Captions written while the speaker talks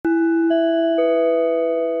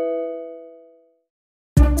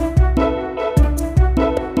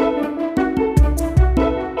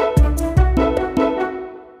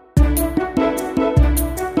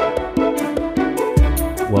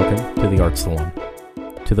Art Salon.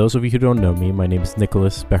 To those of you who don't know me, my name is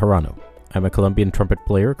Nicholas Bejarano. I'm a Colombian trumpet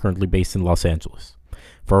player currently based in Los Angeles.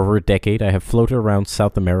 For over a decade, I have floated around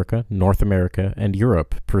South America, North America, and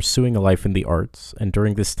Europe pursuing a life in the arts, and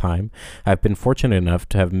during this time, I've been fortunate enough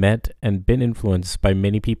to have met and been influenced by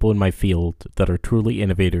many people in my field that are truly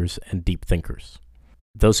innovators and deep thinkers.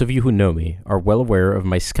 Those of you who know me are well aware of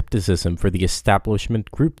my skepticism for the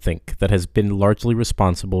establishment groupthink that has been largely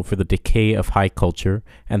responsible for the decay of high culture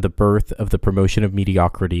and the birth of the promotion of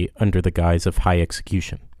mediocrity under the guise of high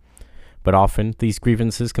execution. But often, these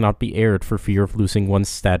grievances cannot be aired for fear of losing one's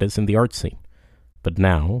status in the art scene. But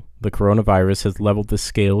now, the coronavirus has leveled the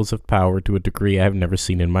scales of power to a degree I have never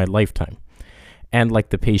seen in my lifetime. And like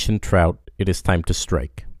the patient trout, it is time to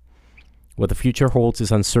strike. What the future holds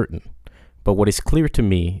is uncertain. But what is clear to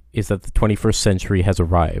me is that the 21st century has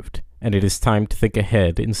arrived, and it is time to think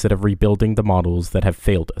ahead instead of rebuilding the models that have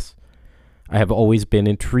failed us. I have always been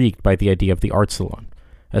intrigued by the idea of the art salon,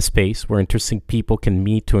 a space where interesting people can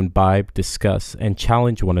meet to imbibe, discuss, and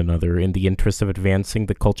challenge one another in the interest of advancing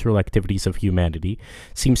the cultural activities of humanity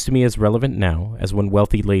seems to me as relevant now as when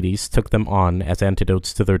wealthy ladies took them on as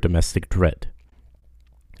antidotes to their domestic dread.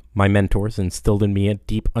 My mentors instilled in me a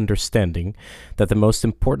deep understanding that the most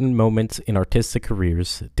important moments in artistic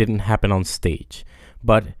careers didn't happen on stage,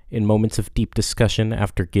 but in moments of deep discussion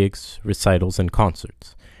after gigs, recitals, and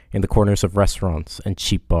concerts, in the corners of restaurants and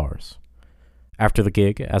cheap bars. After the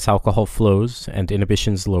gig, as alcohol flows and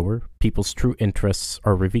inhibitions lower, people's true interests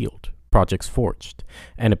are revealed, projects forged,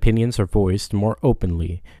 and opinions are voiced more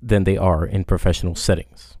openly than they are in professional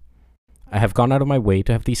settings. I have gone out of my way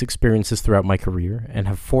to have these experiences throughout my career and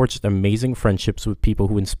have forged amazing friendships with people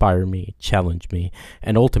who inspire me, challenge me,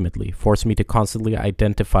 and ultimately force me to constantly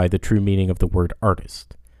identify the true meaning of the word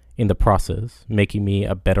artist, in the process making me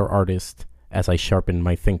a better artist as I sharpen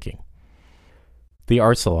my thinking. The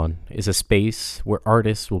Art Salon is a space where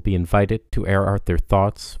artists will be invited to air out their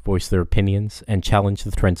thoughts, voice their opinions, and challenge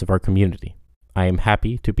the trends of our community. I am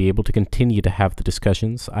happy to be able to continue to have the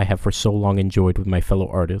discussions I have for so long enjoyed with my fellow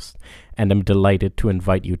artists, and am delighted to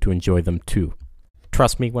invite you to enjoy them too.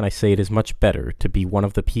 Trust me when I say it is much better to be one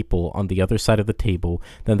of the people on the other side of the table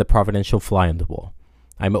than the providential fly on the wall.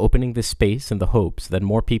 I am opening this space in the hopes that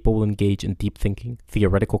more people will engage in deep thinking,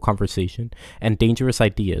 theoretical conversation, and dangerous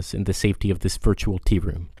ideas in the safety of this virtual tea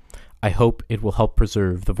room. I hope it will help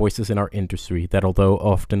preserve the voices in our industry that, although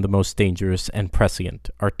often the most dangerous and prescient,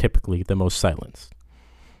 are typically the most silenced.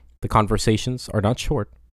 The conversations are not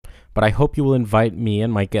short, but I hope you will invite me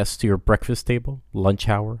and my guests to your breakfast table, lunch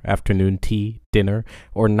hour, afternoon tea, dinner,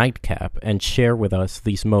 or nightcap and share with us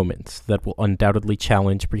these moments that will undoubtedly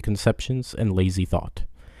challenge preconceptions and lazy thought.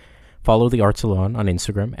 Follow The Art Salon on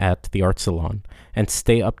Instagram @TheArtSalon and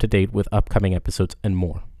stay up to date with upcoming episodes and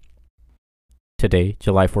more. Today,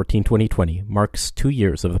 July 14, 2020, marks 2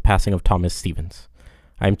 years of the passing of Thomas Stevens.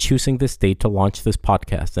 I am choosing this date to launch this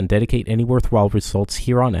podcast and dedicate any worthwhile results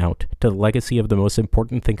here on out to the legacy of the most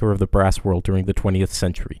important thinker of the brass world during the 20th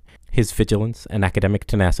century. His vigilance and academic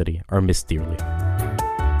tenacity are missed dearly.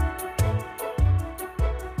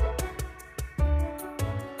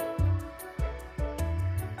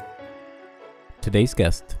 Today's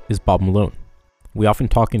guest is Bob Malone. We often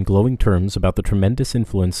talk in glowing terms about the tremendous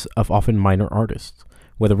influence of often minor artists.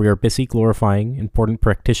 Whether we are busy glorifying important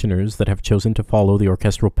practitioners that have chosen to follow the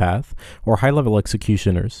orchestral path or high-level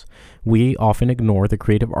executioners, we often ignore the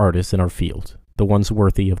creative artists in our field, the ones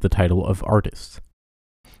worthy of the title of artists.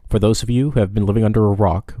 For those of you who have been living under a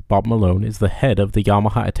rock, Bob Malone is the head of the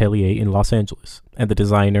Yamaha Ateliers in Los Angeles and the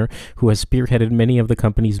designer who has spearheaded many of the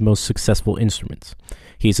company's most successful instruments.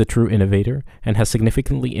 He is a true innovator and has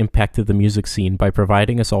significantly impacted the music scene by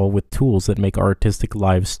providing us all with tools that make our artistic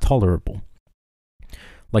lives tolerable.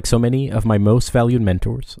 Like so many of my most valued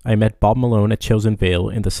mentors, I met Bob Malone at Chosen Vale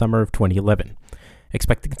in the summer of 2011.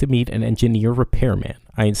 Expecting to meet an engineer repairman,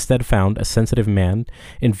 I instead found a sensitive man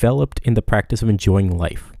enveloped in the practice of enjoying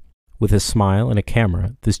life. With his smile and a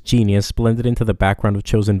camera, this genius blended into the background of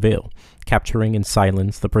Chosen Vale, capturing in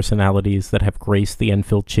silence the personalities that have graced the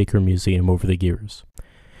Enfield Shaker Museum over the years.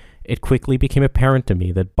 It quickly became apparent to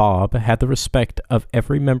me that Bob had the respect of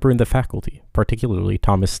every member in the faculty, particularly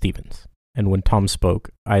Thomas Stevens. And when Tom spoke,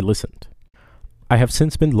 I listened. I have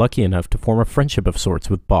since been lucky enough to form a friendship of sorts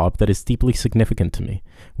with Bob that is deeply significant to me.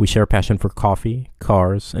 We share a passion for coffee,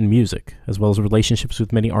 cars, and music, as well as relationships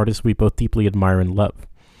with many artists we both deeply admire and love.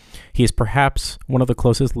 He is perhaps one of the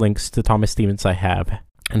closest links to Thomas Stevens I have,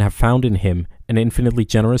 and have found in him an infinitely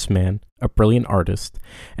generous man, a brilliant artist,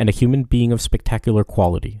 and a human being of spectacular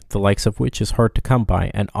quality, the likes of which is hard to come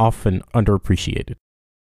by and often underappreciated.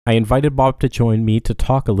 I I invited Bob to join me to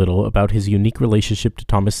talk a little about his unique relationship to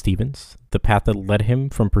Thomas Stevens, the path that led him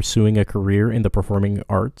from pursuing a career in the performing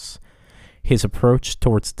arts, his approach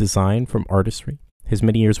towards design from artistry, his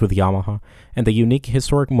many years with Yamaha, and the unique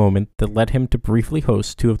historic moment that led him to briefly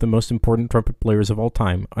host two of the most important trumpet players of all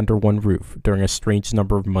time under one roof during a strange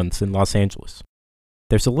number of months in Los Angeles.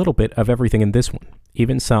 There's a little bit of everything in this one,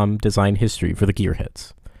 even some design history for the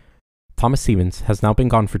gearheads. Thomas Stevens has now been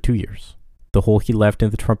gone for 2 years. The hole he left in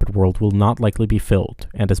the trumpet world will not likely be filled,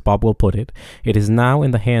 and as Bob will put it is now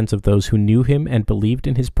in the hands of those who knew him and believed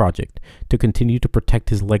in his project to continue to protect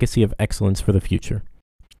his legacy of excellence for the future.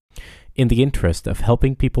 In the interest of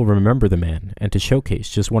helping people remember the man and to showcase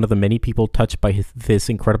just one of the many people touched by this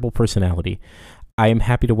incredible personality, I am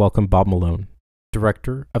happy to welcome Bob Malone,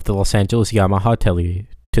 director of the Los Angeles Yamaha Ateliers,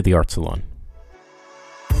 to the Art Salon.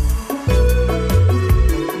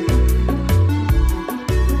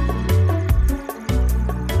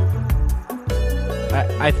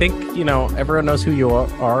 I think, everyone knows who you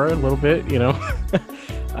are a little bit,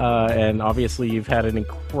 and obviously you've had an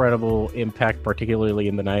incredible impact, particularly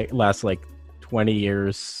in the last 20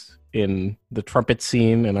 years in the trumpet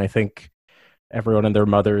scene. And I think everyone and their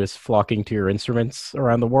mother is flocking to your instruments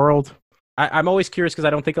around the world. I'm always curious because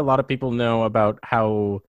I don't think a lot of people know about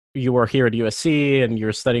how you were here at USC and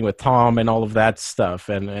you're studying with Tom and all of that stuff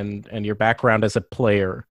and your background as a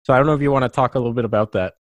player. So I don't know if you want to talk a little bit about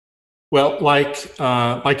that. Well, like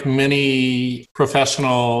many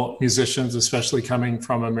professional musicians, especially coming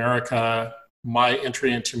from America, my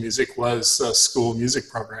entry into music was a school music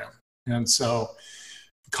program. And so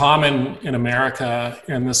common in America,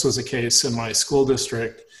 and this was a case in my school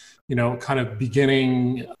district, kind of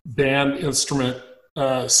beginning band instrument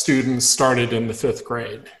students started in the 5th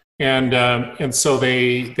grade. And so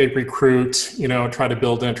they recruit, try to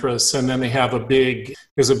build interest, and then they have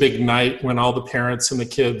there's a big night when all the parents and the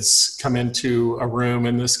kids come into a room.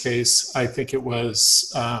 In this case, I think it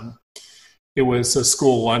was a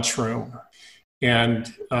school lunchroom,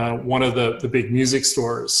 and one of the big music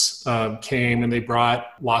stores came and they brought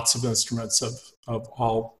lots of instruments of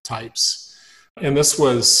all types. And this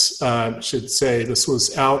was, this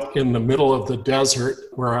was out in the middle of the desert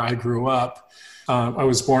where I grew up. I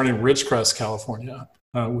was born in Ridgecrest, California,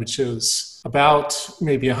 which is about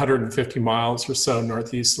maybe 150 miles or so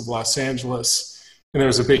northeast of Los Angeles. And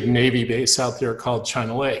there's a big Navy base out there called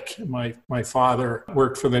China Lake. My father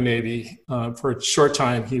worked for the Navy. For a short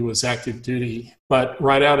time, he was active duty. But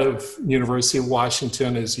right out of University of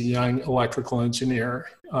Washington as a young electrical engineer,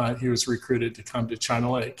 he was recruited to come to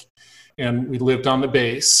China Lake. And we lived on the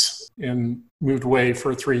base and moved away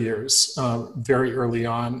for 3 years, very early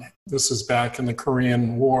on. This is back in the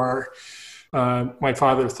Korean War. My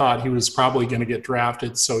father thought he was probably going to get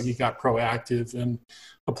drafted, so he got proactive and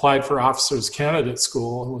applied for officers candidate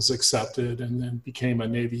school and was accepted and then became a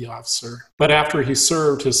Navy officer. But after he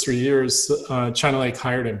served his 3 years, China Lake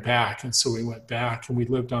hired him back. And so we went back and we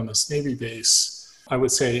lived on this Navy base, I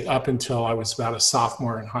would say up until I was about a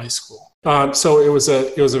sophomore in high school. So it was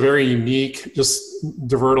a very unique, just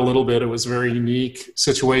divert a little bit, it was a very unique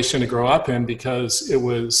situation to grow up in because it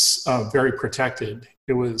was very protected.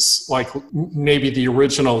 It was like maybe the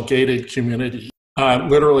original gated community.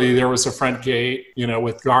 Literally, there was a front gate,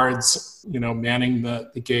 with guards, manning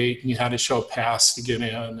the gate, and you had to show a pass to get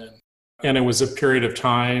in. And it was a period of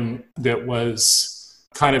time that was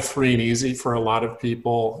kind of free and easy for a lot of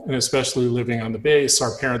people, and especially living on the base,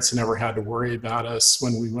 our parents never had to worry about us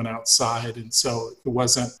when we went outside. And so it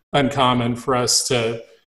wasn't uncommon for us to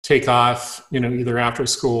take off, either after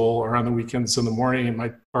school or on the weekends in the morning.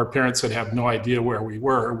 And our parents would have no idea where we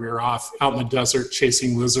were. We were off out in the desert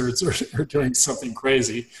chasing lizards or doing something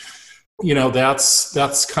crazy.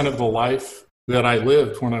 That's kind of the life that I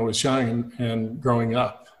lived when I was young and growing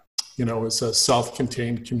up. It was a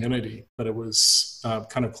self-contained community, but it was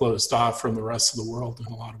kind of closed off from the rest of the world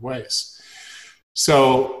in a lot of ways.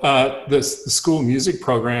 So the school music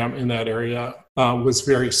program in that area was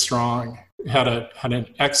very strong. It had an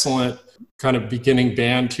excellent kind of beginning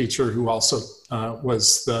band teacher who also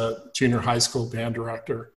was the junior high school band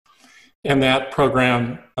director. And that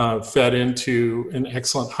program fed into an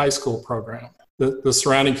excellent high school program. The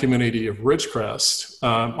surrounding community of Ridgecrest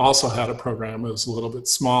also had a program. It was a little bit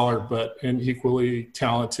smaller, but an equally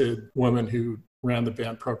talented woman who ran the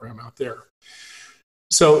band program out there.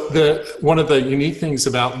 So one of the unique things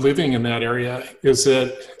about living in that area is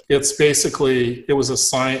that it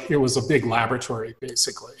was a big laboratory,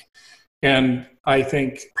 basically. And I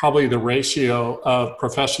think probably the ratio of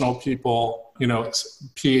professional people,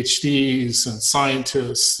 PhDs and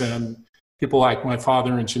scientists and people like my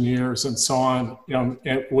father, engineers, and so on.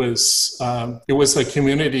 It was a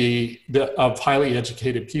community of highly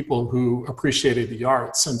educated people who appreciated the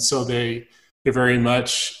arts, and so they very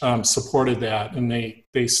much supported that, and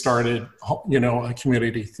they started, a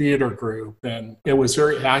community theater group, and it was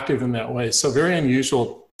very active in that way. So very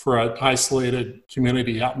unusual for an isolated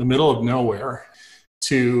community out in the middle of nowhere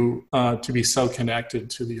to be so connected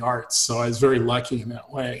to the arts. So I was very lucky in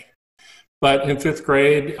that way. But in 5th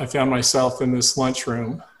grade, I found myself in this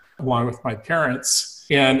lunchroom along with my parents.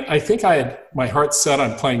 And I think I had my heart set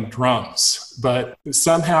on playing drums, but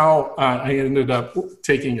somehow I ended up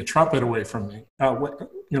taking a trumpet away from me,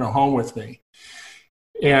 home with me.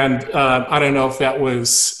 And I don't know if that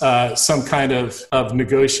was some kind of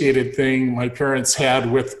negotiated thing my parents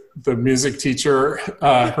had with the music teacher.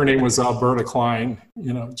 Her name was Alberta Klein,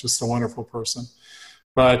 just a wonderful person.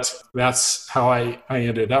 But that's how I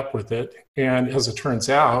ended up with it. And as it turns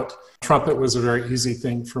out, trumpet was a very easy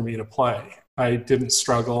thing for me to play. I didn't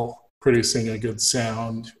struggle producing a good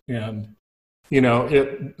sound. And,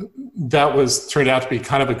 that turned out to be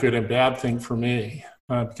kind of a good and bad thing for me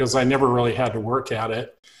because I never really had to work at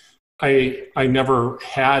it. I never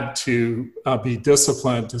had to be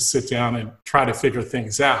disciplined to sit down and try to figure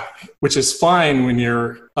things out, which is fine when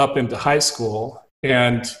you're up into high school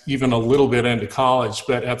and even a little bit into college.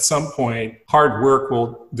 But at some point, hard work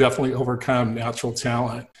will definitely overcome natural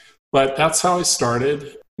talent. But that's how I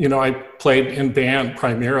started. I played in band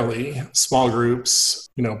primarily, small groups,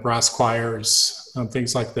 brass choirs,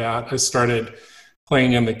 things like that. I started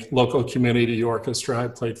playing in the local community orchestra. I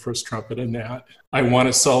played first trumpet in that. I won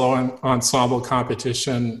a solo ensemble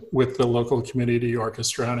competition with the local community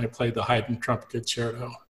orchestra, and I played the Haydn trumpet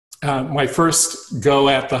concerto. My first go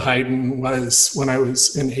at the Haydn was when I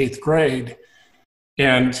was in 8th grade,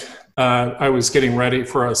 and I was getting ready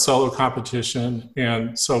for a solo competition,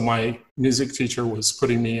 and so my music teacher was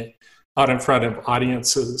putting me out in front of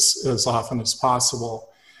audiences as often as possible.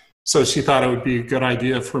 So she thought it would be a good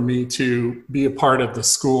idea for me to be a part of the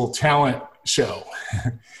school talent show.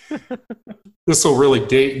 This will really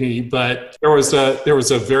date me, but there was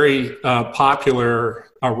a very popular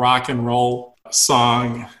rock and roll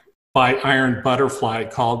song by Iron Butterfly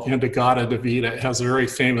called In-A-Gadda-Da-Vida. It has a very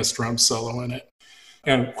famous drum solo in it.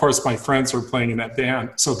 And of course, my friends were playing in that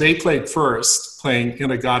band. So they played first, playing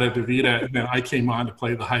In-A-Gadda-Da-Vida, and then I came on to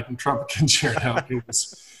play the Haydn trumpet concerto. It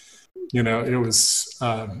was,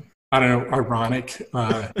 I don't know, ironic.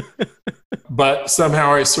 But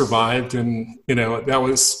somehow I survived, and, that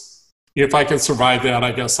was, if I could survive that,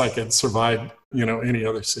 I guess I could survive, any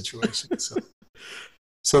other situation.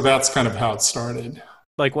 So that's kind of how it started.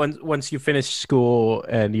 Like once you finished school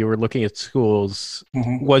and you were looking at schools,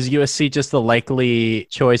 was USC just the likely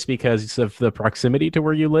choice because of the proximity to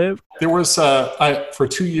where you live? There was for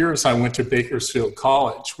 2 years I went to Bakersfield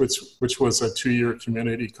College, which was a 2-year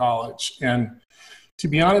community college. And to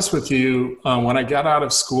be honest with you, when I got out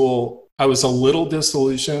of school, I was a little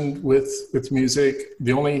disillusioned with music.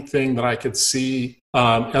 The only thing that I could see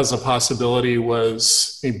as a possibility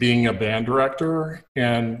was being a band director,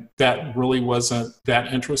 and that really wasn't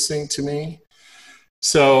that interesting to me.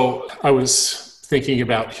 So I was thinking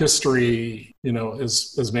about history,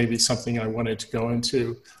 as maybe something I wanted to go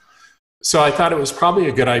into. So I thought it was probably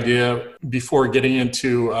a good idea before getting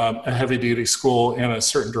into a heavy-duty school in a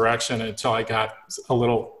certain direction until I got a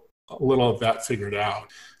little of that figured out.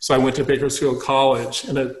 So I went to Bakersfield College,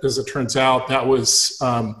 and as it turns out, that was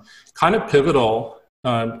kind of pivotal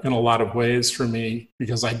in a lot of ways for me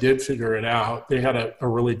because I did figure it out. They had a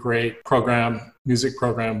really great music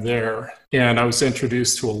program there, and I was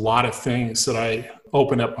introduced to a lot of things that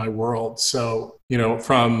opened up my world. So,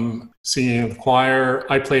 from singing in the choir,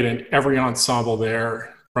 I played in every ensemble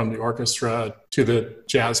there, from the orchestra to the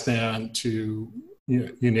jazz band to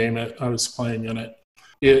you name it, I was playing in it.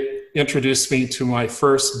 It introduced me to my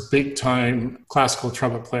first big-time classical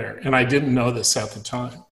trumpet player, and I didn't know this at the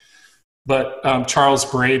time. But Charles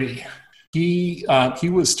Brady, he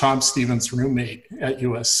was Tom Stevens' roommate at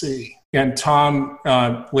USC. And Tom,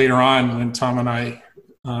 later on, when Tom and I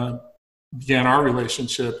began our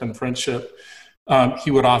relationship and friendship,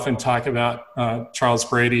 he would often talk about Charles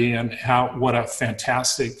Brady and what a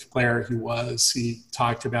fantastic player he was. He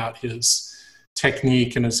talked about his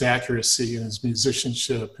technique and his accuracy and his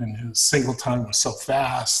musicianship, and his single time was so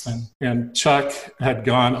fast. And Chuck had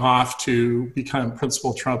gone off to become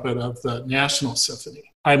principal trumpet of the National Symphony.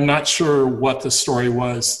 I'm not sure what the story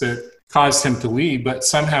was that caused him to leave, but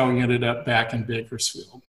somehow he ended up back in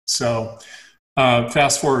Bakersfield. So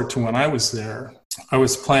fast forward to when I was there, I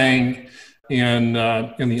was playing in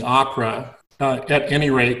the opera. At any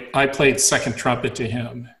rate, I played second trumpet to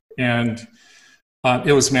him. And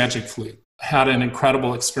it was Magic Flute. Had an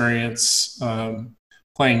incredible experience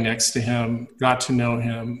playing next to him, got to know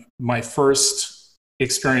him. My first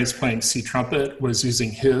experience playing C trumpet was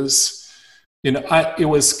using his. It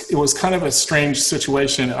was kind of a strange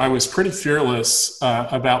situation. I was pretty fearless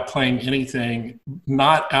about playing anything,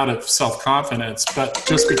 not out of self-confidence, but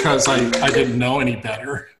just because I didn't know any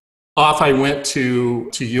better. Off I went to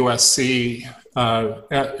USC.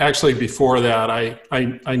 Actually, before that,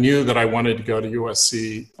 I knew that I wanted to go to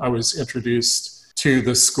USC. I was introduced to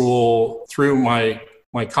the school through my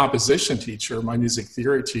composition teacher, my music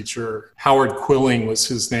theory teacher. Howard Quilling was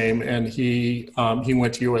his name, and he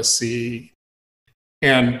went to USC.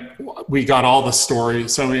 And we got all the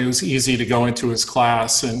stories. So it was easy to go into his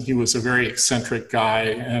class, and he was a very eccentric guy.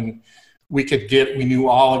 And we knew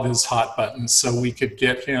all of his hot buttons, so we could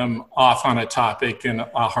get him off on a topic in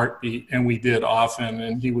a heartbeat, and we did often.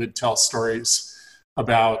 And he would tell stories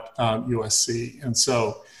about USC. And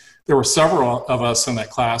so there were several of us in that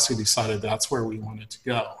class who decided that's where we wanted to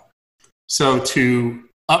go. So to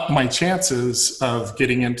up my chances of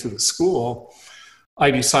getting into the school, I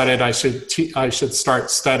decided I should start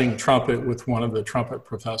studying trumpet with one of the trumpet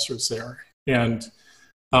professors there. And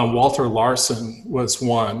Walter Larson was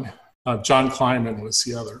one. John Kleinman was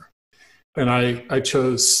the other. And I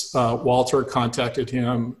chose Walter, contacted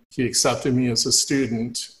him. He accepted me as a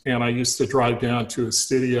student. And I used to drive down to his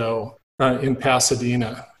studio in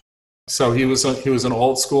Pasadena. So he was an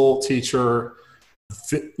old school teacher,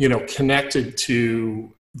 connected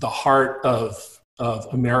to the heart of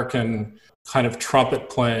American kind of trumpet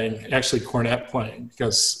playing, actually cornet playing,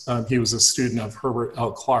 because he was a student of Herbert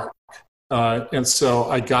L. Clark. And so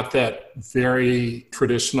I got that very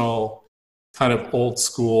traditional kind of old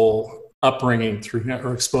school upbringing through him,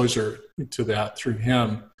 or exposure to that through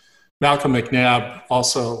him. Malcolm McNabb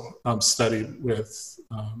also studied with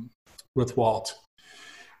Walt.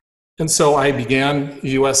 And so I began,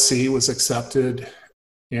 USC, was accepted,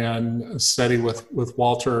 and studied with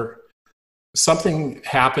Walter. Something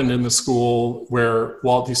happened in the school where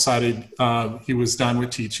Walt decided he was done with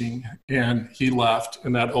teaching, and he left,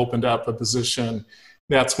 and that opened up a position.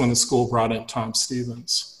 That's when the school brought in Tom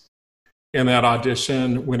Stevens. And that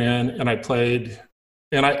audition went in, and I played,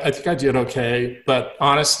 and I think I did okay. But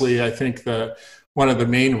honestly, I think one of the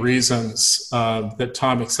main reasons that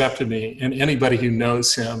Tom accepted me, and anybody who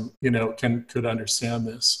knows him, could understand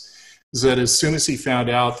this, is that as soon as he found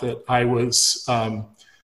out that I was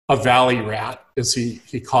a valley rat, as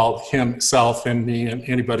he called himself and me and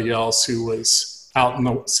anybody else who was out in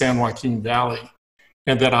the San Joaquin Valley,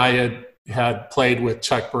 and that I had played with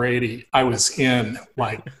Chuck Brady, I was in,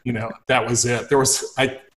 that was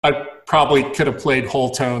it. I probably could have played whole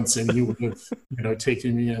tones, and he would have,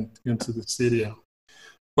 taken me into the studio.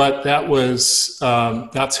 But that was,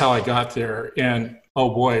 that's how I got there. And oh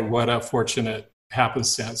boy, what a fortunate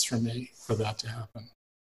happenstance for me for that to happen.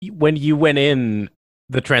 When you went in,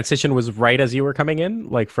 the transition was right as you were coming in,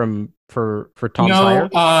 like for Tom's hire?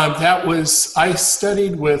 I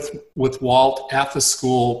studied with Walt at the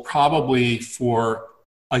school probably for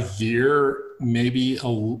a year, maybe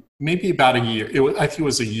about a year. I think it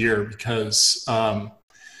was a year, because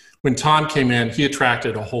when Tom came in, he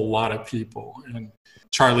attracted a whole lot of people. And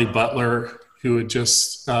Charlie Butler, who had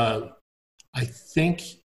just, I think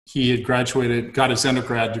he had graduated, got his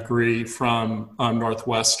undergrad degree from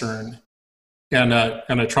Northwestern. And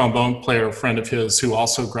a trombone player, a friend of his who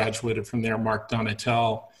also graduated from there, Mark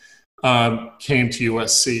Donatel, came to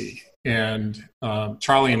USC. And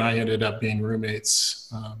Charlie and I ended up being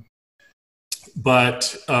roommates.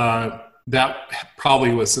 But that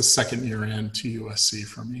probably was the second year into USC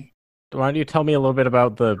for me. Why don't you tell me a little bit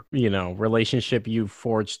about the relationship you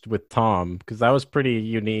forged with Tom? Because that was pretty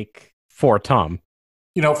unique for Tom.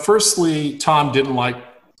 Firstly, Tom didn't like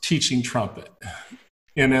teaching trumpet.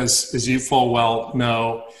 And as you full well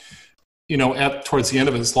know, towards the end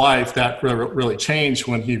of his life, that really changed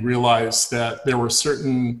when he realized that there were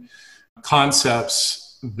certain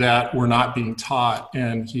concepts that were not being taught,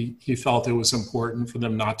 and he felt it was important for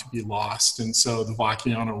them not to be lost. And so the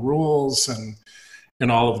Vacchiano rules and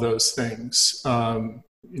all of those things,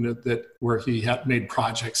 that where he had made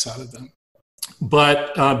projects out of them.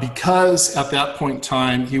 But because at that point in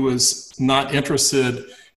time he was not interested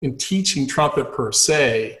in teaching trumpet per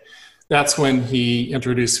se, that's when he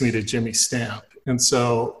introduced me to Jimmy Stamp. And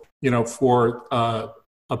so, for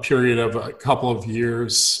a period of a couple of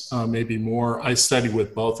years, maybe more, I studied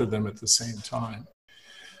with both of them at the same time.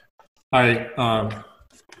 I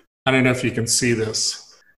don't know if you can see this.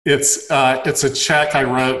 It's a check I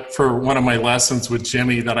wrote for one of my lessons with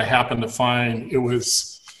Jimmy that I happened to find. It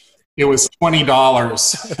was It was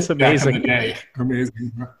 $20 That's back in the amazing. day.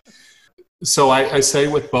 Amazing. So I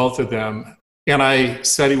studied with both of them, and I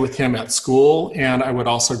studied with him at school, and I would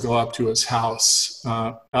also go up to his house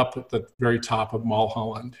up at the very top of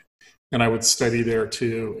Mulholland, and I would study there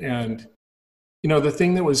too. And the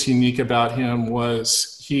thing that was unique about him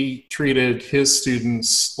was he treated his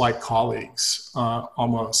students like colleagues,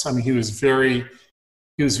 almost. I mean, he was very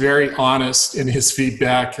honest in his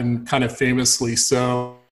feedback, and kind of famously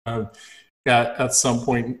so. At some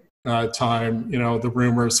point in time, the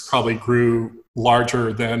rumors probably grew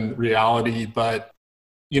larger than reality. But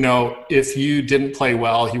if you didn't play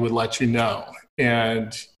well, he would let you know,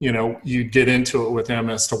 and you'd get into it with him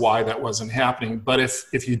as to why that wasn't happening. But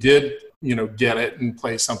if you did, get it and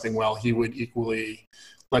play something well, he would equally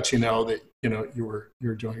let you know that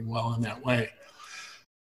you're doing well in that way.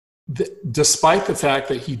 Despite the fact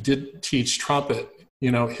that he did teach trumpet,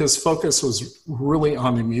 his focus was really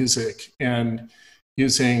on the music and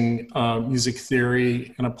using music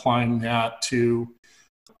theory and applying that to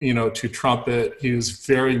trumpet. He was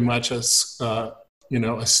very much a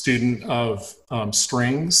student of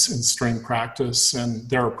strings and string practice and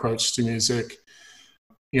their approach to music.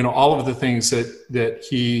 All of the things that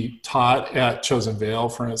he taught at Chosen Vale,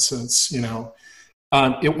 for instance,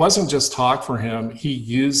 it wasn't just talk for him. He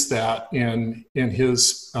used that in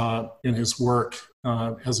his work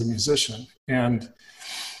as a musician, and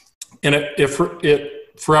it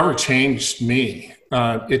forever changed me.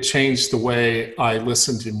 It changed the way I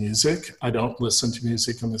listen to music. I don't listen to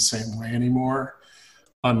music in the same way anymore.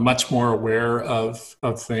 I'm much more aware of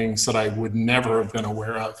things that I would never have been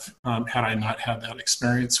aware of had I not had that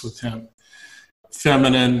experience with him.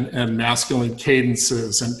 Feminine and masculine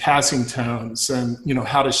cadences and passing tones, and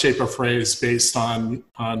how to shape a phrase based on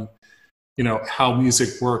how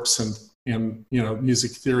music works, and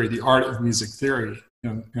music theory, the art of music theory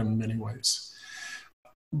in many ways.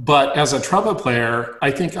 But as a trumpet player,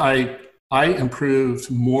 I think I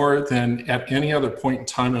improved more than at any other point in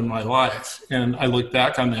time in my life. And I look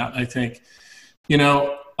back on that and I think,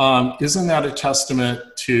 isn't that a testament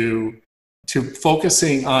to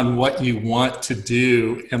focusing on what you want to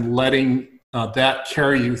do and letting that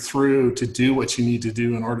carry you through to do what you need to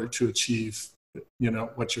do in order to achieve,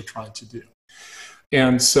 what you're trying to do.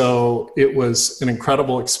 And so it was an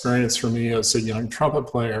incredible experience for me as a young trumpet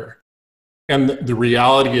player. And the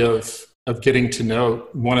reality of getting to know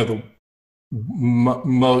one of the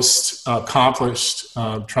most accomplished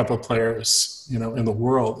trumpet players, in the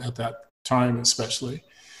world at that time, especially.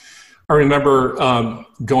 I remember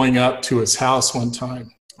going up to his house one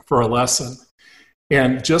time for a lesson,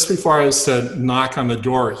 and just before I was to knock on the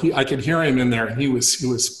door, I could hear him in there, and he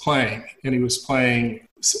was playing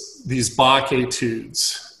these Bach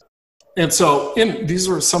etudes. And so these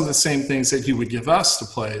were some of the same things that he would give us to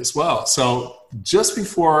play as well. So just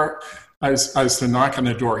before I was to knock on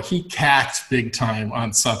the door, he cacked big time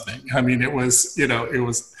on something. I mean, it was,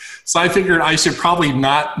 so I figured I should probably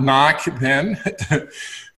not knock then.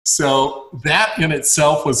 So that in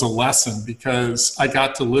itself was a lesson, because I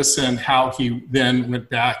got to listen how he then went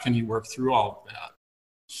back and he worked through all of that.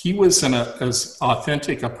 He was as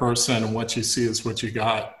authentic a person, and what you see is what you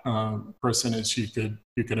got, person as you could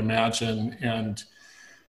imagine. And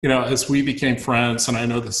as we became friends, and I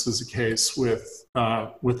know this is the case with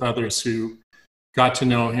others who got to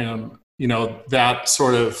know him, that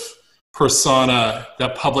sort of persona,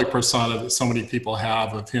 that public persona that so many people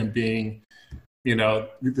have of him being,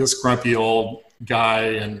 this grumpy old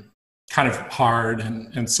guy and kind of hard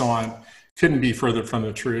and so on, couldn't be further from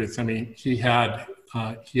the truth. I mean, he had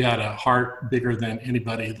a heart bigger than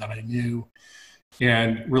anybody that I knew,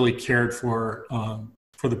 and really cared for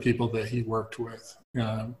the people that he worked with,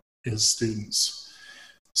 his students.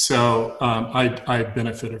 So I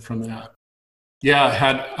benefited from that. Yeah,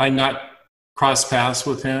 had I not crossed paths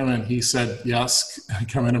with him and he said, yes,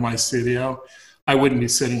 come into my studio, I wouldn't be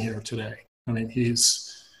sitting here today. I mean,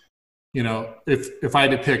 he's, if I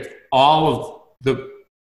had to pick all of the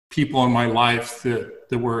people in my life that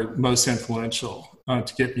were most influential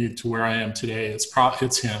to get me to where I am today,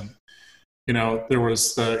 it's him. There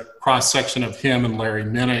was the cross section of him and Larry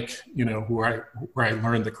Minnick, where I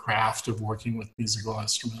learned the craft of working with musical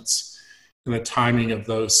instruments, and the timing of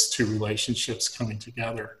those two relationships coming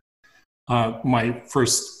together. My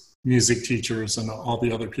first music teachers and all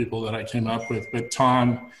the other people that I came up with, but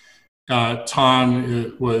Tom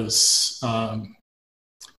was, I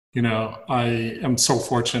am so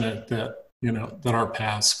fortunate that that our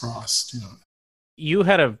paths crossed. You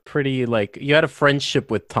had a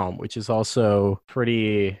friendship with Tom, which is also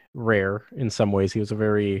pretty rare in some ways. He was a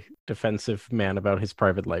very defensive man about his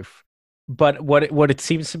private life. But what it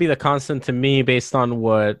seems to be the constant to me, based on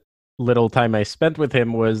what little time I spent with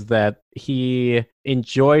him, was that he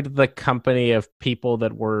enjoyed the company of people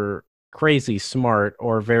that were crazy smart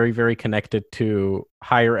or very, very connected to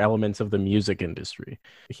higher elements of the music industry.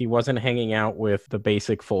 He wasn't hanging out with the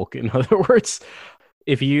basic folk, in other words.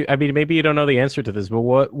 If you, I mean, maybe you don't know the answer to this, but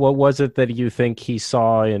what was it that you think he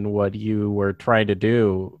saw in what you were trying to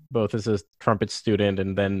do, both as a trumpet student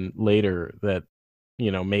and then later, that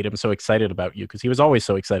made him so excited about you? Because he was always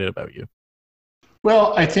so excited about you.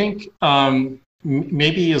 Well, I think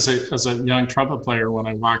maybe as a young trumpet player, when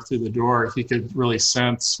I walked through the door, he could really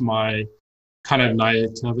sense my kind of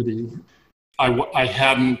naivety. I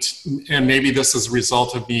hadn't, and maybe this is a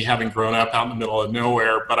result of me having grown up out in the middle of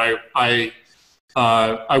nowhere, but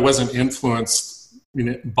I wasn't influenced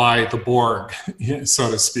by the Borg,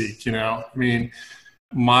 so to speak. I mean,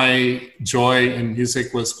 my joy in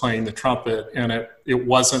music was playing the trumpet, and it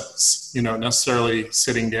wasn't necessarily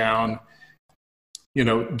sitting down,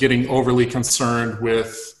 getting overly concerned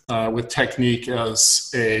with technique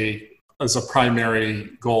as a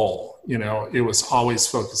primary goal. It was always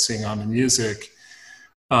focusing on the music.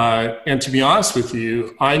 And to be honest with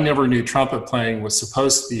you, I never knew trumpet playing was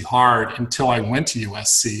supposed to be hard until I went to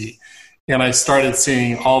USC, and I started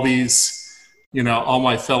seeing all these, all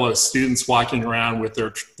my fellow students walking around with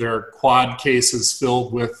their quad cases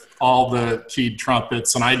filled with all the keyed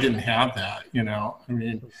trumpets, and I didn't have that. I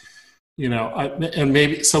mean, and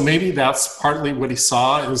maybe that's partly what he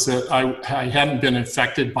saw, is that I hadn't been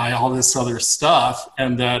infected by all this other stuff,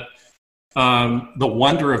 and that the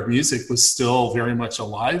wonder of music was still very much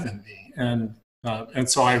alive in me, and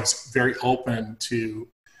so I was very open to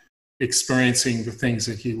experiencing the things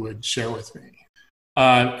that he would share with me.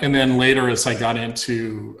 And then later, as I got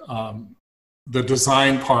into the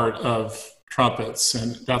design part of trumpets,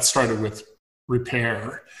 and that started with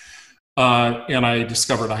repair, and I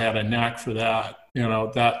discovered I had a knack for that.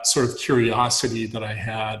 That sort of curiosity that I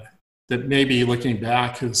had, that maybe looking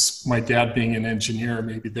back, as my dad being an engineer,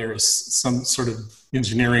 maybe there was some sort of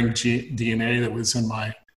engineering DNA that was in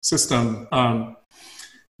my system. Our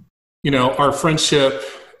friendship,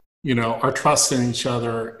 our trust in each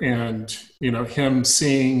other, and, him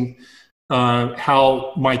seeing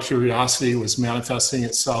how my curiosity was manifesting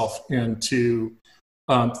itself into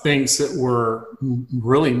things that were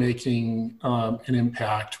really making an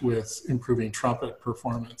impact with improving trumpet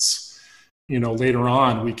performance. Later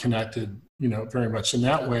on, we connected, very much in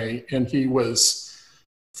that way. And he was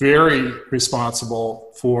very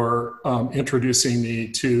responsible for introducing me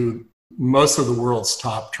to most of the world's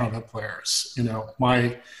top trumpet players.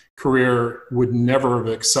 My career would never have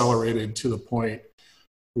accelerated to the point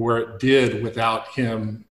where it did without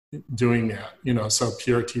him doing that. So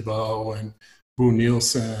Pierre Thibault and Bo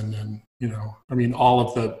Nielsen, and, all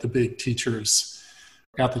of the big teachers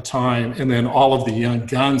at the time, and then all of the young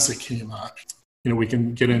guns that came up. We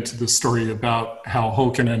can get into the story about how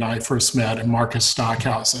Håkan and I first met, and Marcus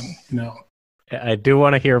Stockhausen. I do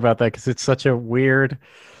want to hear about that, because it's such a weird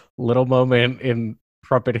little moment in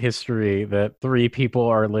trumpet history that three people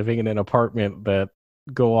are living in an apartment that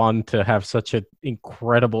go on to have such an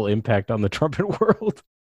incredible impact on the trumpet world.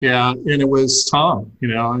 Yeah, and it was Tom. He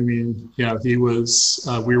was.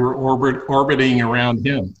 We were orbiting around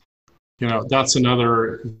him. That's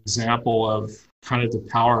another example of kind of the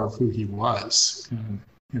power of who he was.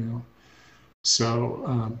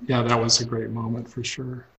 So that was a great moment for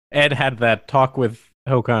sure. Ed had that talk with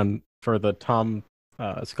Håkan for the Tom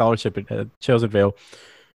scholarship at Chosen Vale,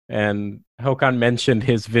 and Håkan mentioned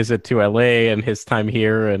his visit to LA and his time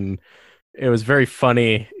here, and it was very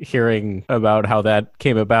funny hearing about how that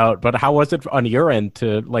came about. But how was it on your end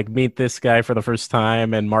to meet this guy for the first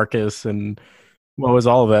time, and Marcus, and what was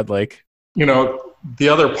all of that like? The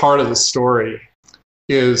other part of the story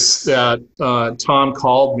is that Tom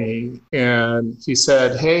called me and he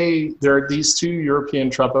said, "Hey, there are these two European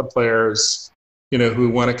trumpet players, who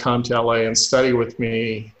want to come to LA and study with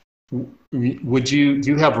me. Do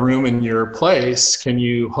you have room in your place? Can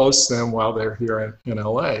you host them while they're here in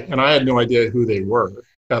LA?" And I had no idea who they were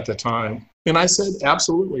at the time. And I said,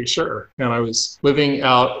 "Absolutely, sure." And I was living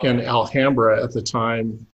out in Alhambra at the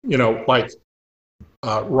time,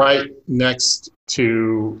 right next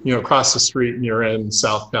to, across the street, and you're in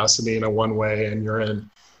South Pasadena one way, and you're in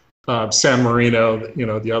San Marino,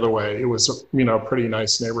 the other way. It was, a pretty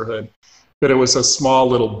nice neighborhood. But it was a small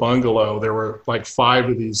little bungalow. There were 5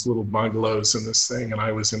 of these little bungalows in this thing, and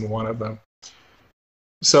I was in one of them.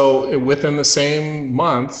 So within the same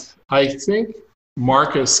month, I think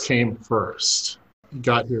Marcus came first,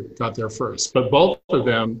 got there first. But both of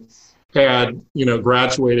them had,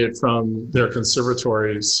 graduated from their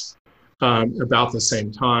conservatories about the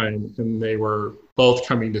same time, and they were both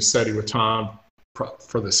coming to study with Tom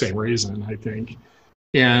for the same reason, I think.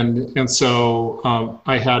 And so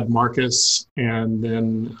I had Marcus and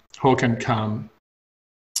then Håkan come,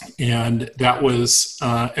 and that was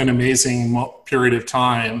an amazing period of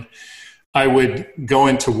time. I would go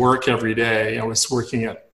into work every day. I was working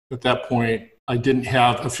at that point, I didn't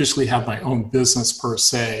officially have my own business per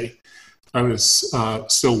se. I was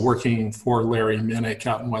still working for Larry Minnick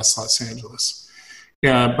out in West Los Angeles.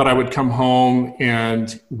 But I would come home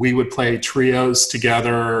and we would play trios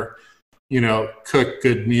together, cook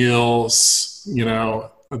good meals, the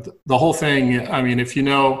whole thing. I mean, if you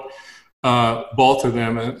know both of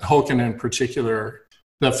them, Håkan in particular,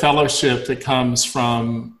 the fellowship that comes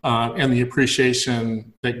from and the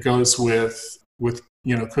appreciation that goes with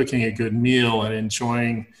cooking a good meal and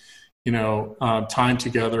enjoying time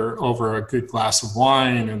together over a good glass of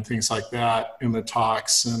wine and things like that in the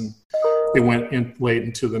talks, and it went in late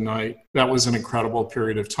into the night. That was an incredible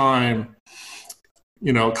period of time.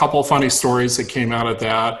 A couple of funny stories that came out of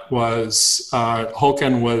that was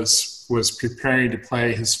Håkan was preparing to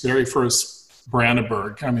play his very first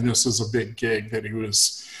Brandenburg. I mean, this was a big gig that he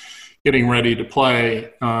was getting ready to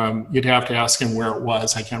play. You'd have to ask him where it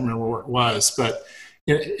was. I can't remember where it was, but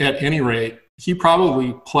at any rate, he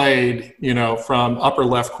probably played, from upper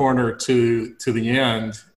left corner to the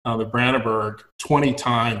end, the Brandenburg, 20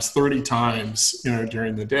 times, 30 times,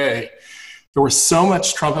 during the day. There was so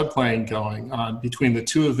much trumpet playing going on between the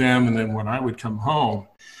two of them, and then when I would come home,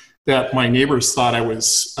 that my neighbors thought I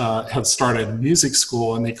was had started music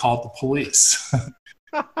school, and they called the police.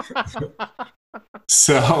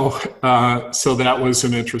 So that was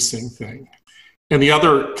an interesting thing. And the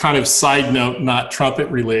other kind of side note, not trumpet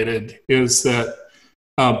related, is that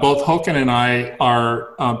both Håkan and I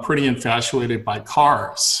are pretty infatuated by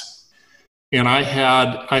cars. And I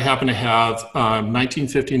happen to have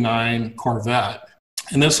 1959 Corvette.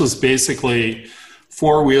 And this was basically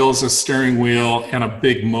 4 wheels, a steering wheel, and a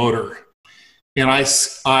big motor. And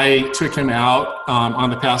I took him out on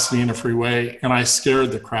the Pasadena freeway, and I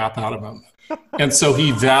scared the crap out of him. And so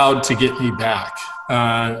he vowed to get me back.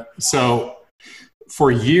 So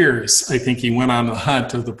for years, I think he went on the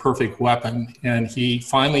hunt of the perfect weapon, and he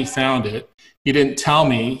finally found it. He didn't tell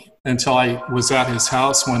me until I was at his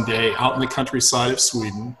house one day out in the countryside of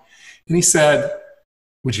Sweden. And he said,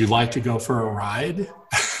 "Would you like to go for a ride?"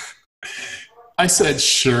 I said,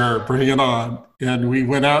 "Sure, bring it on." And we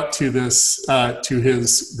went out to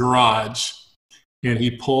his garage, and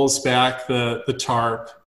he pulls back the tarp,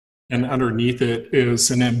 and underneath it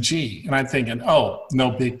is an MG. And I'm thinking, oh,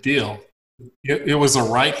 no big deal. It was a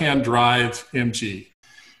right-hand drive MG.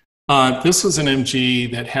 This was an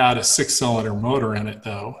MG that had a 6-cylinder motor in it,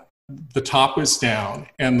 though. The top was down,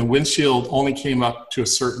 and the windshield only came up to a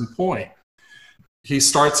certain point. He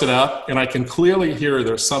starts it up, and I can clearly hear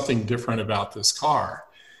there's something different about this car.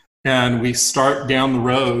 And we start down the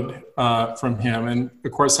road from him. And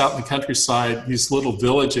of course, out in the countryside, these little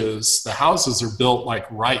villages, the houses are built like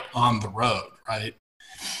right on the road, right?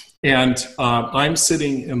 And I'm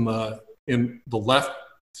sitting in the left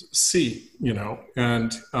seat,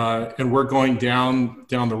 and we're going down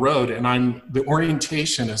the road, and the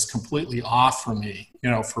orientation is completely off for me,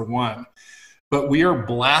 for one. But we are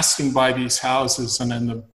blasting by these houses, and in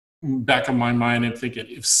the back of my mind, I'm thinking,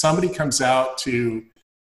 if somebody comes out to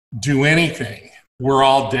do anything, we're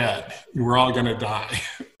all dead. We're all going to die.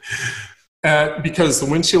 Because the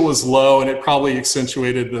windshield was low, and it probably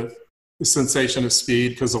accentuated the sensation of speed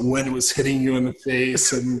because the wind was hitting you in the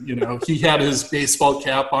face, and he had his baseball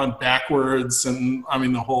cap on backwards, and I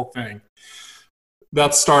mean the whole thing.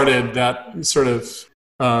 That started that sort of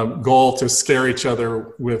goal to scare each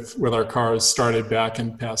other with our cars started back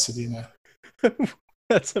in Pasadena.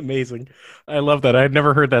 That's amazing. I love that. I had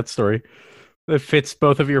never heard that story. It fits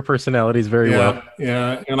both of your personalities very well.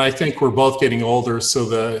 Yeah, and I think we're both getting older,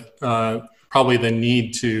 so probably the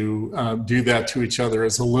need to do that to each other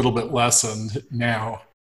is a little bit lessened now.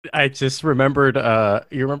 I just remembered,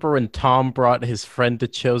 you remember when Tom brought his friend to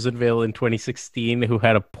Chosenville in 2016 who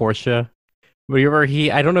had a Porsche? But you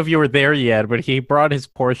remember I don't know if you were there yet, but he brought his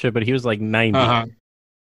Porsche, but he was like 90. Uh-huh.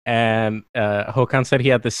 And Håkan said he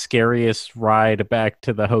had the scariest ride back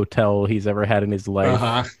to the hotel he's ever had in his life.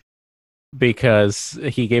 Uh-huh. Because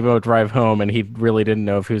he gave him a drive home and he really didn't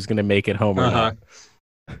know if he was going to make it home or not.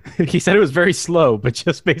 He said it was very slow, but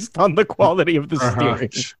just based on the quality of the steering.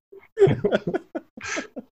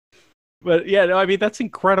 But yeah, no, I mean, that's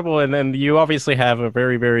incredible. And then you obviously have a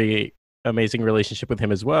very, very amazing relationship with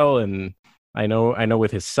him as well. And I know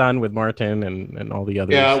with his son, with Martin and all the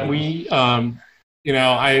others. Yeah, we,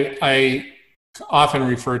 often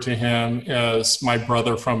refer to him as my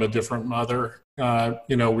brother from a different mother.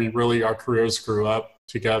 We really, our careers grew up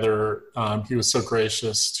together. He was so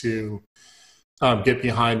gracious to get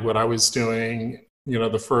behind what I was doing.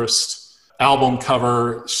 The first album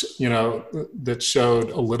cover, that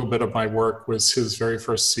showed a little bit of my work was his very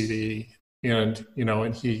first CD. And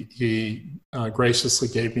he graciously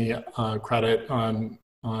gave me credit on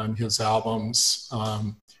his albums.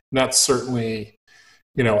 That certainly,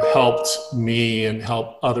 helped me and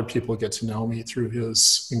helped other people get to know me through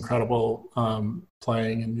his incredible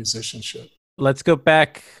playing and musicianship. Let's go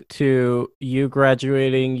back to you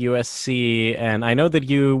graduating USC. And I know that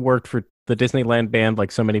you worked for the Disneyland band,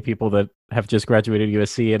 like so many people that have just graduated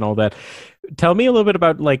USC and all that. Tell me a little bit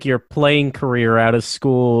about like your playing career out of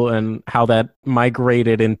school and how that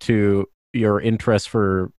migrated into your interest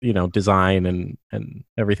for, design and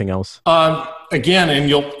everything else. Again, and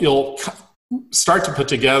you'll start to put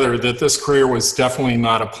together that this career was definitely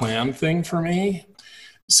not a planned thing for me.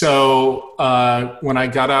 So when I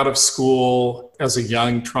got out of school as a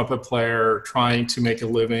young trumpet player, trying to make a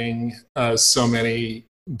living, as so many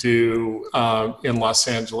do in Los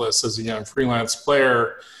Angeles as a young freelance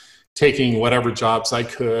player, taking whatever jobs I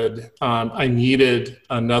could, I needed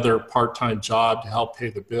another part-time job to help pay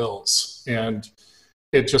the bills. And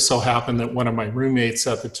it just so happened that one of my roommates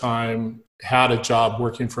at the time had a job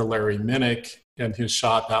working for Larry Minnick in his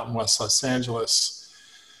shop out in West Los Angeles.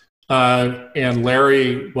 And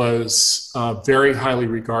Larry was a very highly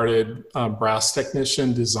regarded brass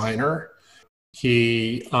technician, designer.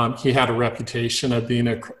 He had a reputation of being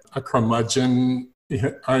a curmudgeon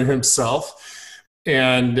himself.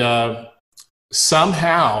 And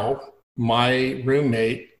somehow my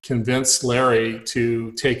roommate convinced Larry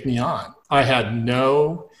to take me on. I had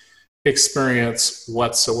no experience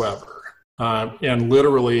whatsoever. And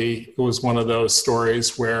literally, it was one of those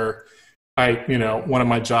stories where one of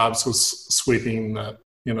my jobs was sweeping the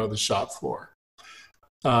shop floor.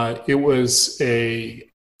 It was a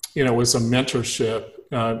mentorship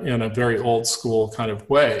in a very old school kind of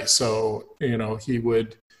way. So, he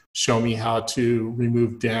would show me how to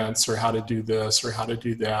remove dents or how to do this or how to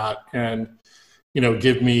do that. And,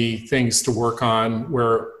 give me things to work on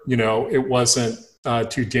where, it wasn't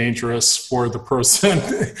too dangerous for the person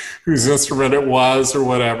whose instrument it was or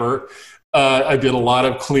whatever. I did a lot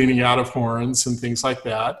of cleaning out of horns and things like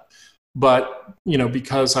that. But,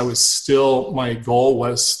 because I was still, my goal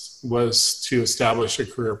was to establish a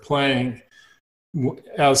career playing.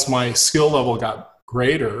 As my skill level got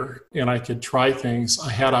greater and I could try things,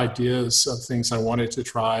 I had ideas of things I wanted to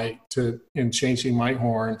try in changing my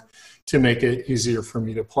horn to make it easier for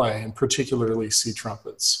me to play, and particularly C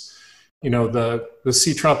trumpets. The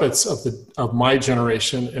C trumpets of my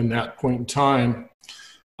generation in that point in time,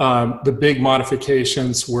 the big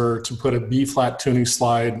modifications were to put a B flat tuning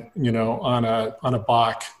slide, on a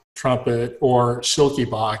Bach trumpet, or Schilke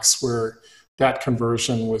box, where that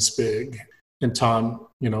conversion was big. And Tom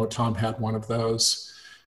had one of those.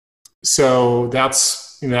 So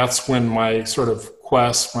that's when my sort of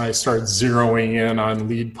quest, when I started zeroing in on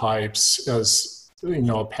lead pipes as,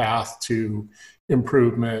 a path to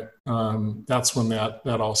improvement, that's when that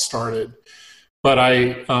all started. But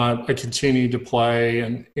I continued to play,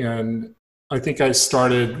 and I think I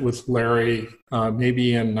started with Larry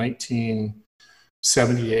maybe in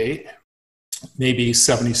 1978, maybe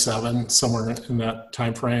 77, somewhere in that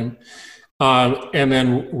time frame. And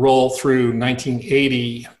then roll through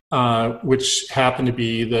 1980, which happened to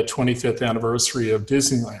be the 25th anniversary of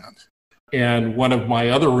Disneyland. And one of my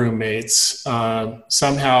other roommates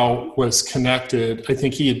somehow was connected. I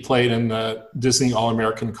think he had played in the Disney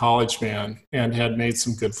All-American College Band and had made